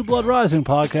and the New Blood Rising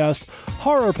Podcast,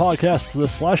 horror podcasts, the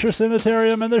Slasher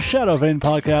Sanitarium and the Shadow Vein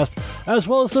Podcast, as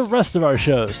well as the rest of our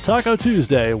shows, Taco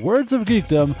Tuesday, Words of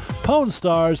Geekdom, Pwn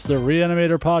Stars, the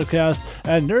Reanimator Podcast,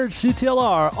 and Nerd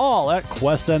CTLR, all at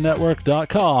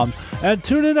questendnetwork.com. And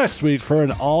tune in next week for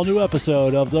an all-new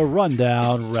episode of the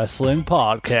Rundown Wrestling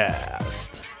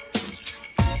Podcast.